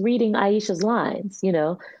me just reading Aisha's lines,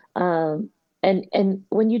 um, and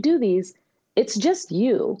when you do these, it's just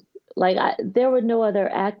you. Like there were no other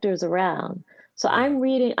actors around, so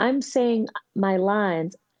Yeah. I'm saying my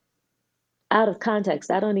lines out of context.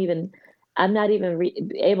 I'm not even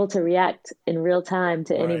able to react in real time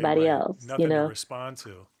to Right. anybody Right. else, Nothing to respond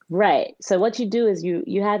to. Right. So what you do is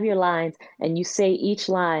you have your lines and you say each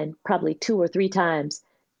line probably two or three times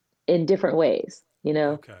in different ways,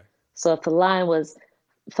 Okay. So if the line was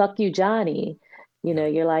fuck you, Johnny, Yeah.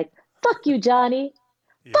 you're like, fuck you, Johnny,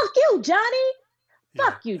 Yeah. fuck you, Johnny, Yeah.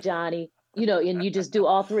 fuck you, Johnny, and you just do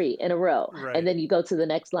all three in a row. And Right. then you go to the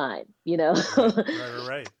next line. Right. Right. Right.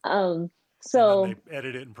 Right. um, And then they so,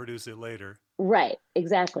 edit it and produce it later. right,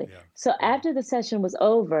 exactly. Yeah. So Yeah. after the session was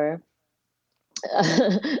over,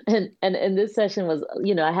 and this session was,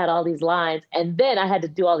 I had all these lines, and then I had to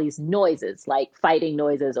do all these noises, like fighting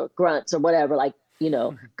noises or grunts or whatever, like,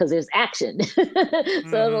 because there's action. So there's a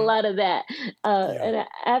Mm-hmm. lot of that. Yeah. And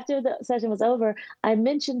after the session was over, I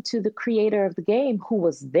mentioned to the creator of the game who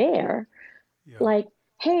was there, Yeah. like,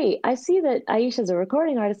 hey, I see that Aisha's a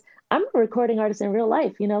recording artist. I'm a recording artist in real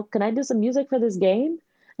life. Can I do some music for this game?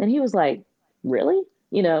 And he was like, really?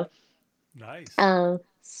 Nice.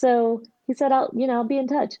 So he said, I'll be in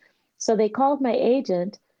touch. So they called my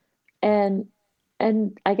agent, Yeah.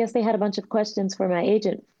 and I guess they had a bunch of questions for my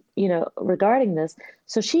agent, regarding this.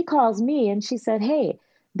 So she calls me and she said, hey,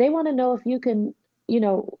 they want to know if you can,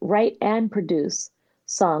 write and produce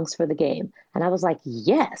songs for the game. And I was like,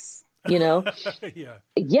 yes, Yeah.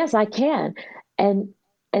 yes, I can.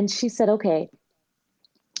 And she said, okay,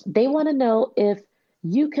 they want to know if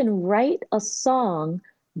you can write a song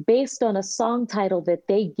based on a song title that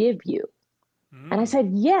they give you. And I Mm. said,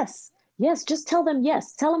 yes, yes, just tell them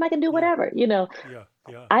yes. Tell them I can do Yeah. whatever. Yeah.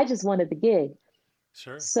 Yeah. I just wanted the gig.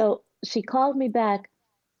 Sure. So she called me back,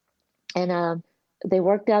 and they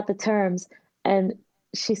worked out the terms. And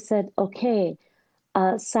she said, okay,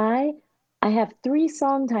 Sai, I have three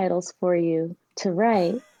song titles for you to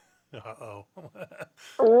write. Uh-oh.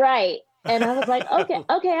 Right. And I was like, okay,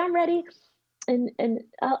 okay, I'm ready. And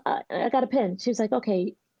I got a pen. She was like,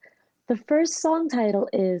 okay, the first song title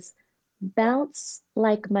is Bounce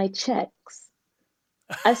Like My Checks.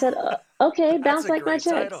 I said, okay, That's bounce a like my great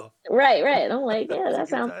checks. title. Right, right. And I'm like, yeah,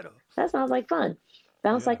 That's a good title. that sounds like fun.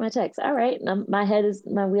 Bounce Yeah. like my checks. All right. And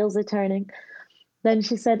my wheels are turning. Then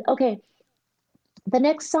she said, okay, the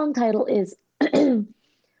next song title is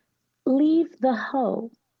Leave the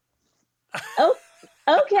Hoe. Oh,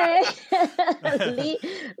 okay. leave,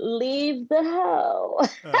 leave the hoe.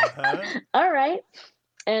 Uh-huh. All right.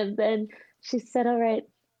 And then she said, all right,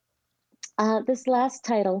 this last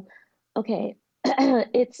title, okay,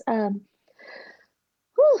 it's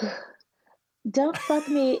whew, don't fuck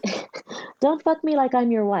me, don't fuck me like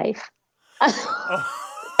I'm your wife. Oh.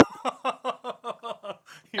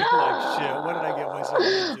 You're like, shit, what did I get myself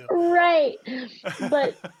into? Right.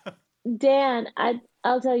 But Dan,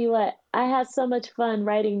 I'll tell you what, I had so much fun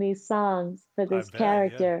writing these songs for I this bet, yeah.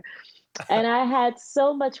 character. And I had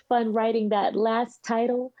so much fun writing that last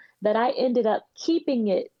title that I ended up keeping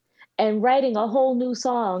it and writing a whole new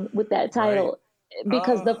song with that Right. title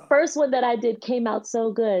because the Oh. first one that I did came out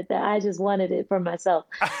so good that I just wanted it for myself.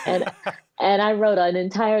 And I wrote an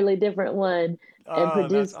entirely different one and Oh,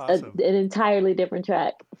 that's produced awesome. an entirely different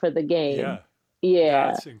track for the game. Yeah. Yeah.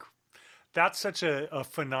 That's inc- that's such a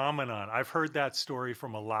phenomenon. I've heard that story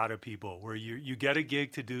from a lot of people where you get a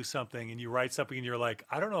gig to do something and you write something and you're like,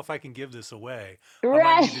 I don't know if I can give this away. I might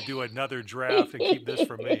Right. need to do another draft and keep this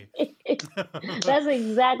for me. That's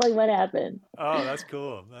exactly what happened. Oh, that's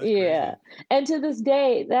cool. That's Yeah. crazy. And to this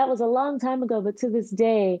day, that was a long time ago, but to this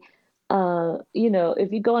day,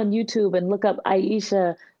 if you go on YouTube and look up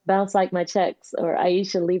Aisha bounce like my checks or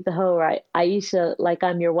Aisha leave the hoe or Aisha like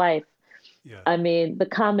I'm your wife, Yeah. I mean, the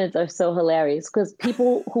comments are so hilarious because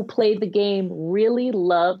people who played the game really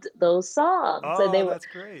loved those songs Oh, that's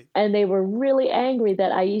great. and they were really angry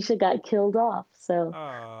that Aisha got killed off. So,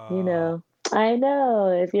 you Oh, know, I know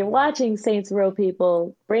if you're yeah. watching Saints Row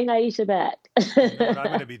people, bring Aisha back. You know what I'm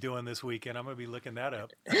going to be doing this weekend? I'm going to be looking that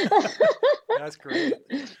up. That's great.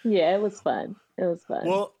 Yeah, it was fun. It was fun.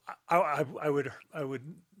 Well, I would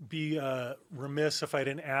be remiss if I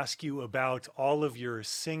didn't ask you about all of your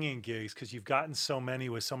singing gigs because you've gotten so many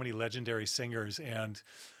with so many legendary singers. And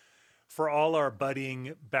for all our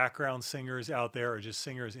budding background singers out there, or just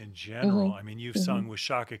singers in general, Hmm. I mean, you've Hmm. sung with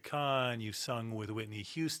Shaka Khan, you've sung with Whitney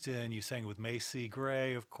Houston, you sang with Macy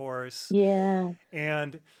Gray, of course. Yeah.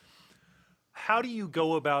 And how do you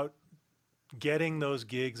go about getting those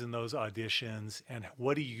gigs and those auditions, and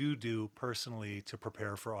what do you do personally to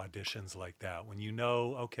prepare for auditions like that when you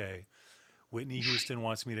know, okay, Whitney Houston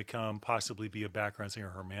wants me to come possibly be a background singer,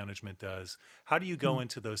 her management does? How do you go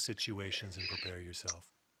into those situations and prepare yourself?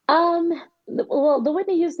 Well, the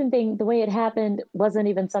Whitney Houston thing, the way it happened wasn't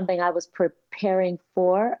even something I was preparing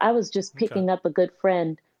for. I was just Okay. picking up a good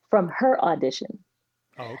friend from her audition.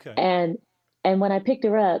 Oh, okay. And when I picked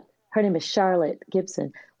her up, her name is Charlotte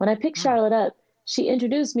Gibson. When I picked Mm, Charlotte up, she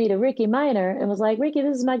introduced me to Ricky Minor and was like, Ricky,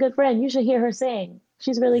 this is my good friend. You should hear her sing.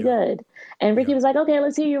 She's really yeah. good. And Ricky Yeah. was like, okay,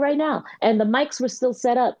 let's hear you right now. And the mics were still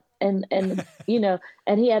set up and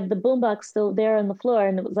he had the boombox still there on the floor.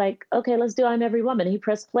 And it was like, okay, let's do I'm Every Woman. And he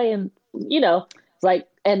pressed play and, it's like,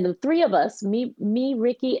 and the three of us, me,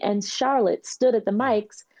 Ricky, and Charlotte stood at the Yeah.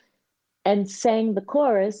 mics and sang the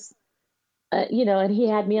chorus, and he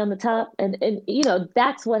had me on the top, and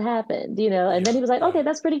that's what happened, and then Yeah. he was like, Yeah. okay,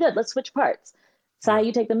 that's pretty good. Let's switch parts. Sai, Yeah.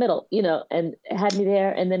 you take the middle, and had me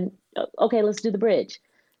there, and then okay, let's do the bridge.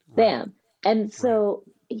 Right. Bam. And Right. so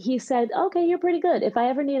he said, okay, you're pretty good. If I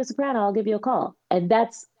ever need a soprano, I'll give you a call. And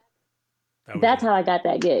That was that's it. how I got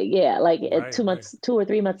that gig. Yeah, like Right. Right. 2 or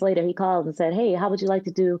 3 months later, he called and said, hey, how would you like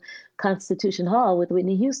to do Constitution Hall with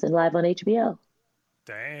Whitney Houston live on HBO?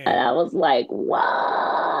 And Dang. I was like,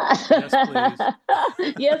 what? Yes, please.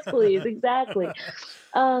 Yes, please, exactly.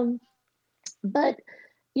 Um, but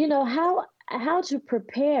how to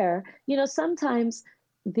prepare, sometimes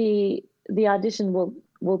the audition will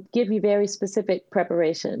give you very specific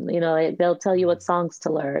preparation. They'll tell you what Mm, songs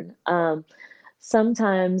to learn.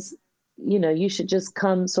 Sometimes, you should just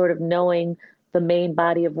come sort of knowing the main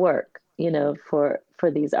body of work,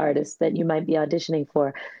 for these artists that you might be auditioning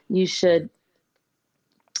for. You right. should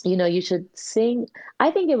you should sing.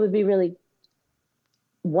 I think it would be really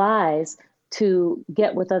wise to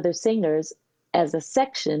get with other singers as a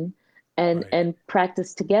section and Right. and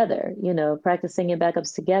practice together, practice singing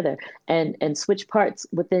backups together and switch parts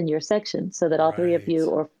within your section so that all three of you,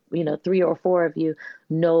 Right. or 3 or 4 of you,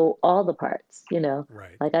 know all the parts,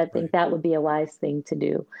 Right. like I think Right. that would be a wise thing to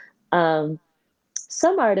do. um,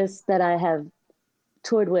 some artists that I have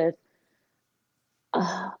toured with,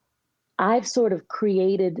 uh, I've sort of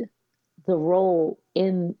created the role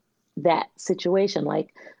in that situation.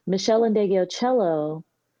 Like Michelle Cello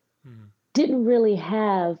Mm, didn't really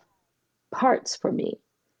have parts for me.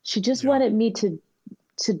 She just yeah. wanted me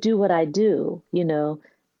to do what I do,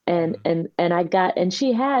 and Mm,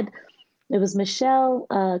 she had, it was Michelle,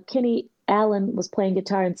 Kenny Allen was playing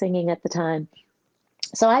guitar and singing at the time.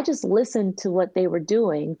 So I just listened to what they were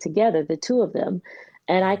doing together, the two of them,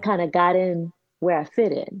 and I yeah. kind of got in where I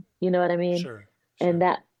fit in. You know what I mean? Sure. And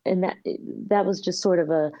Sure. that was just sort of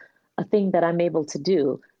a thing that I'm able to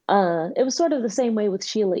do. It was sort of the same way with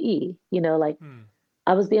Sheila E. Like Mm,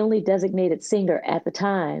 I was the only designated singer at the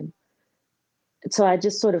time, so I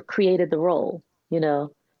just sort of created the role. You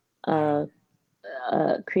know, yeah.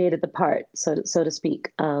 uh, created the part, so to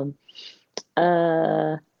speak.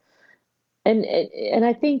 Uh, and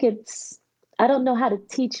I think I don't know how to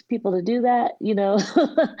teach people to do that, you know.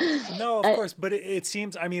 No, of I, course, but it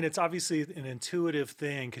seems, I mean, it's obviously an intuitive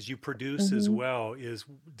thing because you produce as mhm. well.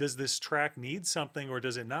 Does this track need something or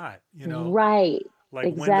does it not? Right,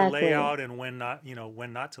 Like when to lay exactly. out and when not,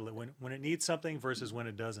 when not to, when it needs something versus when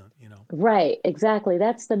it doesn't. Right, exactly.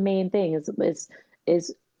 That's the main thing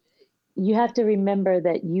is you have to remember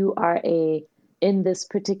that you are in this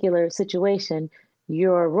particular situation,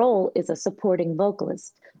 your role is a supporting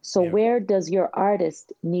vocalist. So Yeah, where does your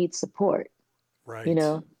artist need support? You right,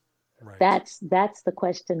 know, right. that's the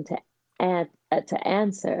question to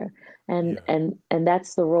answer, Yeah, and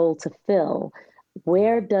that's the role to fill.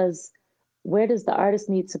 Where yeah, does where does the artist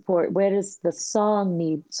need support? Where does the song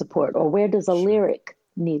need support? Or where does a sure. lyric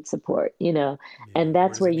need support? Yeah. And Where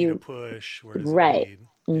that's does where it need a you push? Where does it right. need,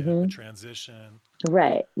 yeah, a hmm transition?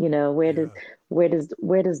 Right. Yeah, Where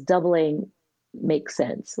does doubling make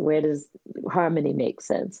sense? Where does harmony make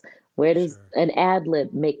sense? Where does sure. an ad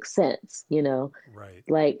lib make sense? Right.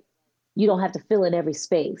 Like you don't have to fill in every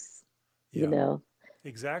space, you Yeah. know.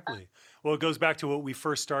 Exactly. Well, it goes back to what we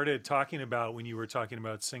first started talking about when you were talking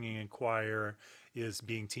about singing in choir is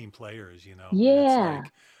being team players. And it's Yeah.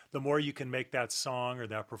 like the more you can make that song or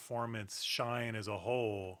that performance shine as a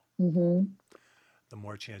whole, hmm the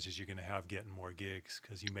more chances you're going to have getting more gigs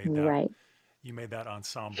because Right. you made that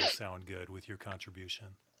ensemble sound good with your contribution.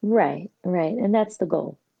 Right. Right. And that's the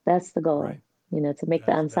goal. That's the Right. goal, to make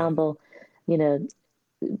the That ensemble, you know,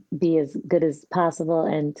 be as good as possible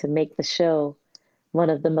and to make the show one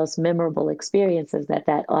of the most memorable experiences that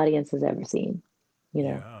audience has ever seen, you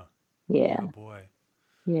know. yeah. Yeah. Yeah, boy.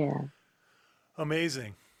 Yeah.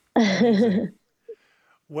 Amazing. Amazing.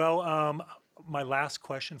 Well, my last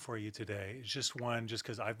question for you today is just one, just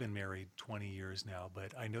because I've been married 20 years now,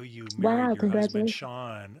 but I know you married Wow, your husband congratulations.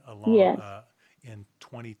 Sean along Yes. in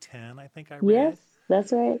 2010, I think I Yes, read,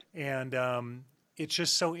 that's right. and it's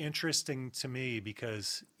just so interesting to me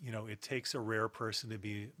because it takes a rare person to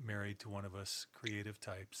be married to one of us creative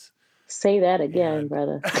types, Say that again, and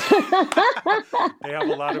brother. they have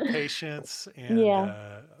a lot of patience, and Yeah.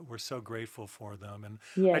 we're so grateful for them. And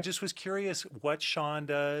I Yes. just was curious what Sean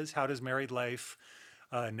does. How does married life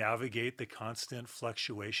navigate the constant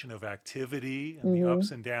fluctuation of activity and the Mm-hmm.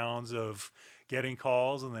 ups and downs of getting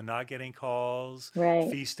calls and then not getting calls, Right.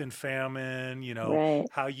 feast and famine? Right.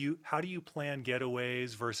 How do you plan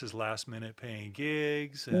getaways versus last minute paying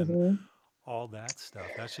gigs and Mm-hmm. all that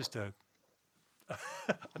stuff? That's just a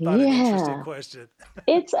I thought an interesting Yeah. question.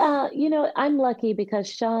 It's I'm lucky because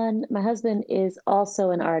Sean, my husband, is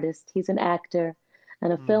also an artist. He's an actor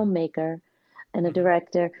and a Mm. filmmaker and a Hmm.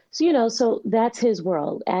 director. So, so that's his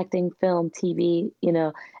world, acting, film, TV.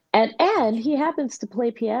 And Gotcha. he happens to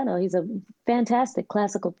play piano. He's a fantastic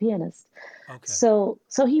classical pianist. Okay.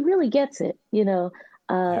 So he really gets it.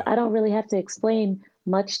 Yeah. I don't really have to explain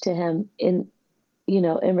much to him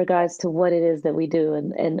in regards to what it is that we do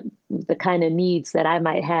and the kind of needs that I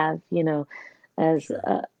might have, as Sure.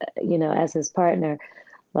 as his partner.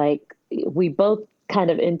 Like we both kind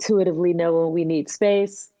of intuitively know when we need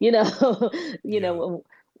space, you Yeah. know,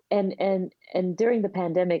 and during the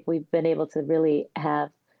pandemic, we've been able to really have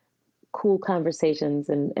cool conversations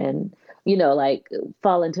and like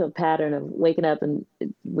fall into a pattern of waking up and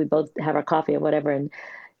we both have our coffee or whatever and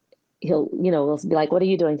we'll be like, what are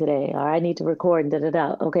you doing today? Or I need to record and da da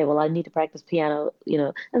da. Okay, well, I need to practice piano.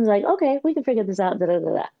 And it's like, okay, we can figure this out, da da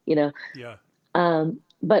da da. Yeah.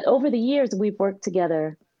 But over the years, we've worked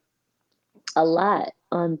together a lot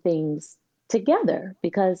on things together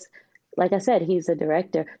because, like I said, he's a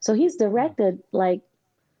director. So he's Mm. directed, like,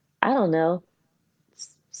 I don't know,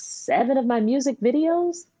 seven of my music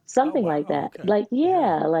videos, Oh something like wow. that. Okay. Like, Yeah.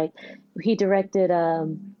 yeah, like he directed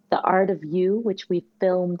The Art of You, which we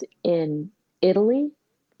filmed in Italy.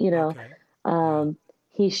 You know, Okay. Yeah. um,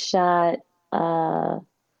 he shot uh,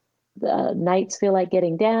 the Nights Feel Like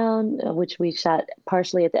Getting Down, which we shot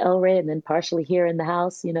partially at the El Rey and then partially here in the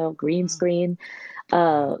house. Green Mm. screen.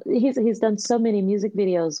 Yeah. He's done so many music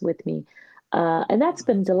videos with me. And Oh, that's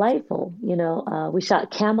been that's awesome. delightful. We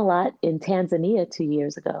shot Camelot in Tanzania 2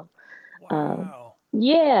 years ago. Um, Wow.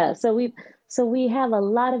 yeah, so we have a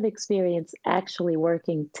lot of experience actually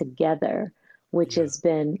working together, Yeah.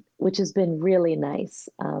 which has been really nice.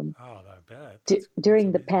 Oh, I bet. That's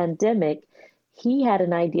During the amazing. pandemic, he had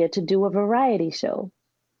an idea to do a variety show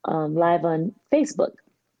Mm. live on Facebook.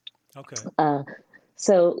 Okay. Uh,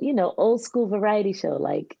 so, old school variety show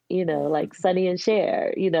like Sonny and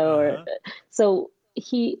Cher, or Uh-huh. so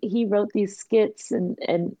he wrote these skits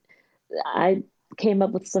and I came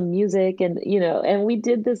up with some music, and and we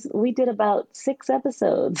did about 6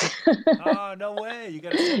 episodes. Oh, no way. You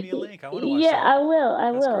got to send me a link. I want to watch Yeah, that. I will.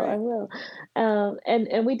 I That's will. I great. will.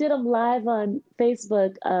 And we did them live on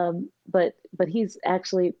Facebook. But he's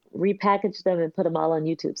actually repackaged them and put them all on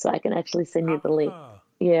YouTube, so I can actually send you the link. Oh,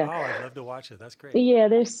 Yeah, oh, I'd love to watch it. That's great. yeah,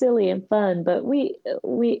 they're silly and fun, but we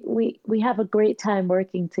have a great time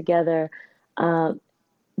working together. Uh,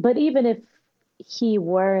 but even if he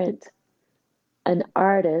weren't an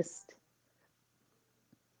artist,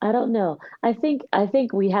 I don't know. I think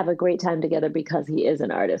we have a great time together because he is an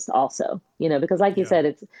artist also. Because like you Yeah.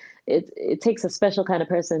 said, it takes a special kind of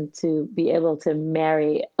person to be able to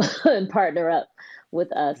marry and partner up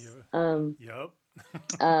with us. Yeah. Yep.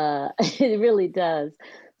 It really does.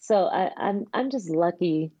 So I'm just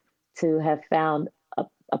lucky to have found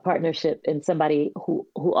a partnership in somebody who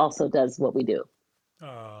also does what we do,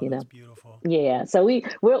 Oh, you that's know. beautiful. Yeah. So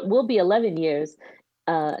we'll be 11 years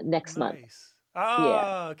next month. Nice.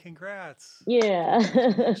 Yeah. Oh, congrats. Yeah.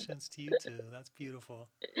 Congratulations to you two. That's beautiful.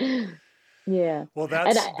 Yeah. Well,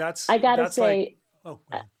 And that's I gotta that's like, say, oh, go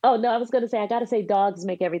ahead. oh no, I was gonna say I gotta say dogs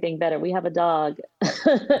make everything better. We have a dog. and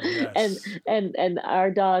Yes. and our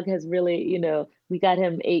dog has really, we got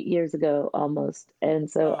him 8 years ago almost. And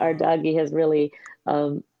so our Oh, doggy has really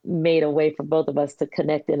made a way for both of us to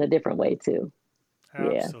connect in a different way too.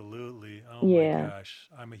 Yeah. absolutely. Oh my Yeah. gosh.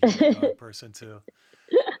 I'm a huge dog person too.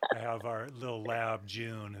 I have our little lab,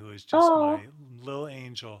 June, who is just Oh, my little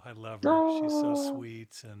angel. I love her. She's so oh. sweet.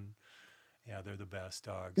 And yeah, they're the best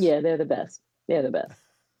dogs. Yeah, they're the best. They're the best.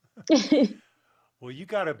 Well, you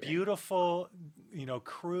got a beautiful,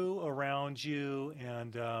 crew around you,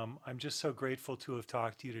 and I'm just so grateful to have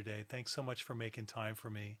talked to you today. Thanks so much for making time for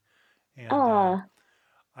me, and Ah,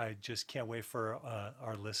 I just can't wait for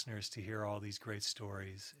our listeners to hear all these great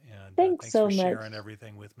stories. And thanks thanks so for much. sharing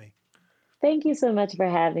everything with me. Thank you so much for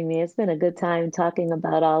having me. It's been a good time talking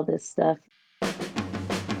about all this stuff.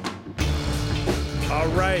 All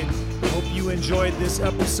right. Hope you enjoyed this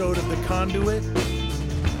episode of The Conduit.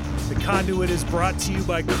 The Conduit is brought to you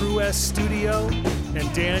by Crew S Studio and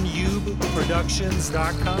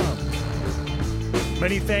DanUbeProductions.com.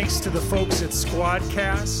 Many thanks to the folks at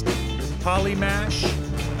Squadcast, Polymash,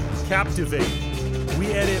 Captivate, We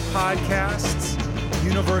Edit Podcasts,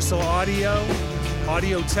 Universal Audio,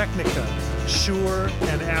 Audio Technica, Shure,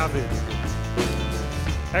 and Avid.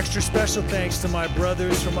 Extra special thanks to my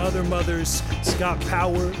brothers from Other Mothers, Scott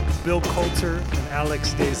Power, Bill Coulter, and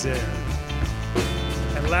Alex Desert.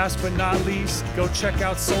 And last but not least, go check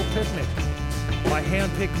out Soul Picnic, my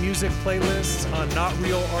hand-picked music playlists on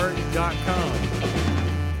NotRealArt.com.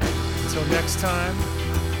 Until next time,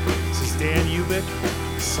 this is Dan Ubik,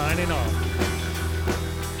 signing off.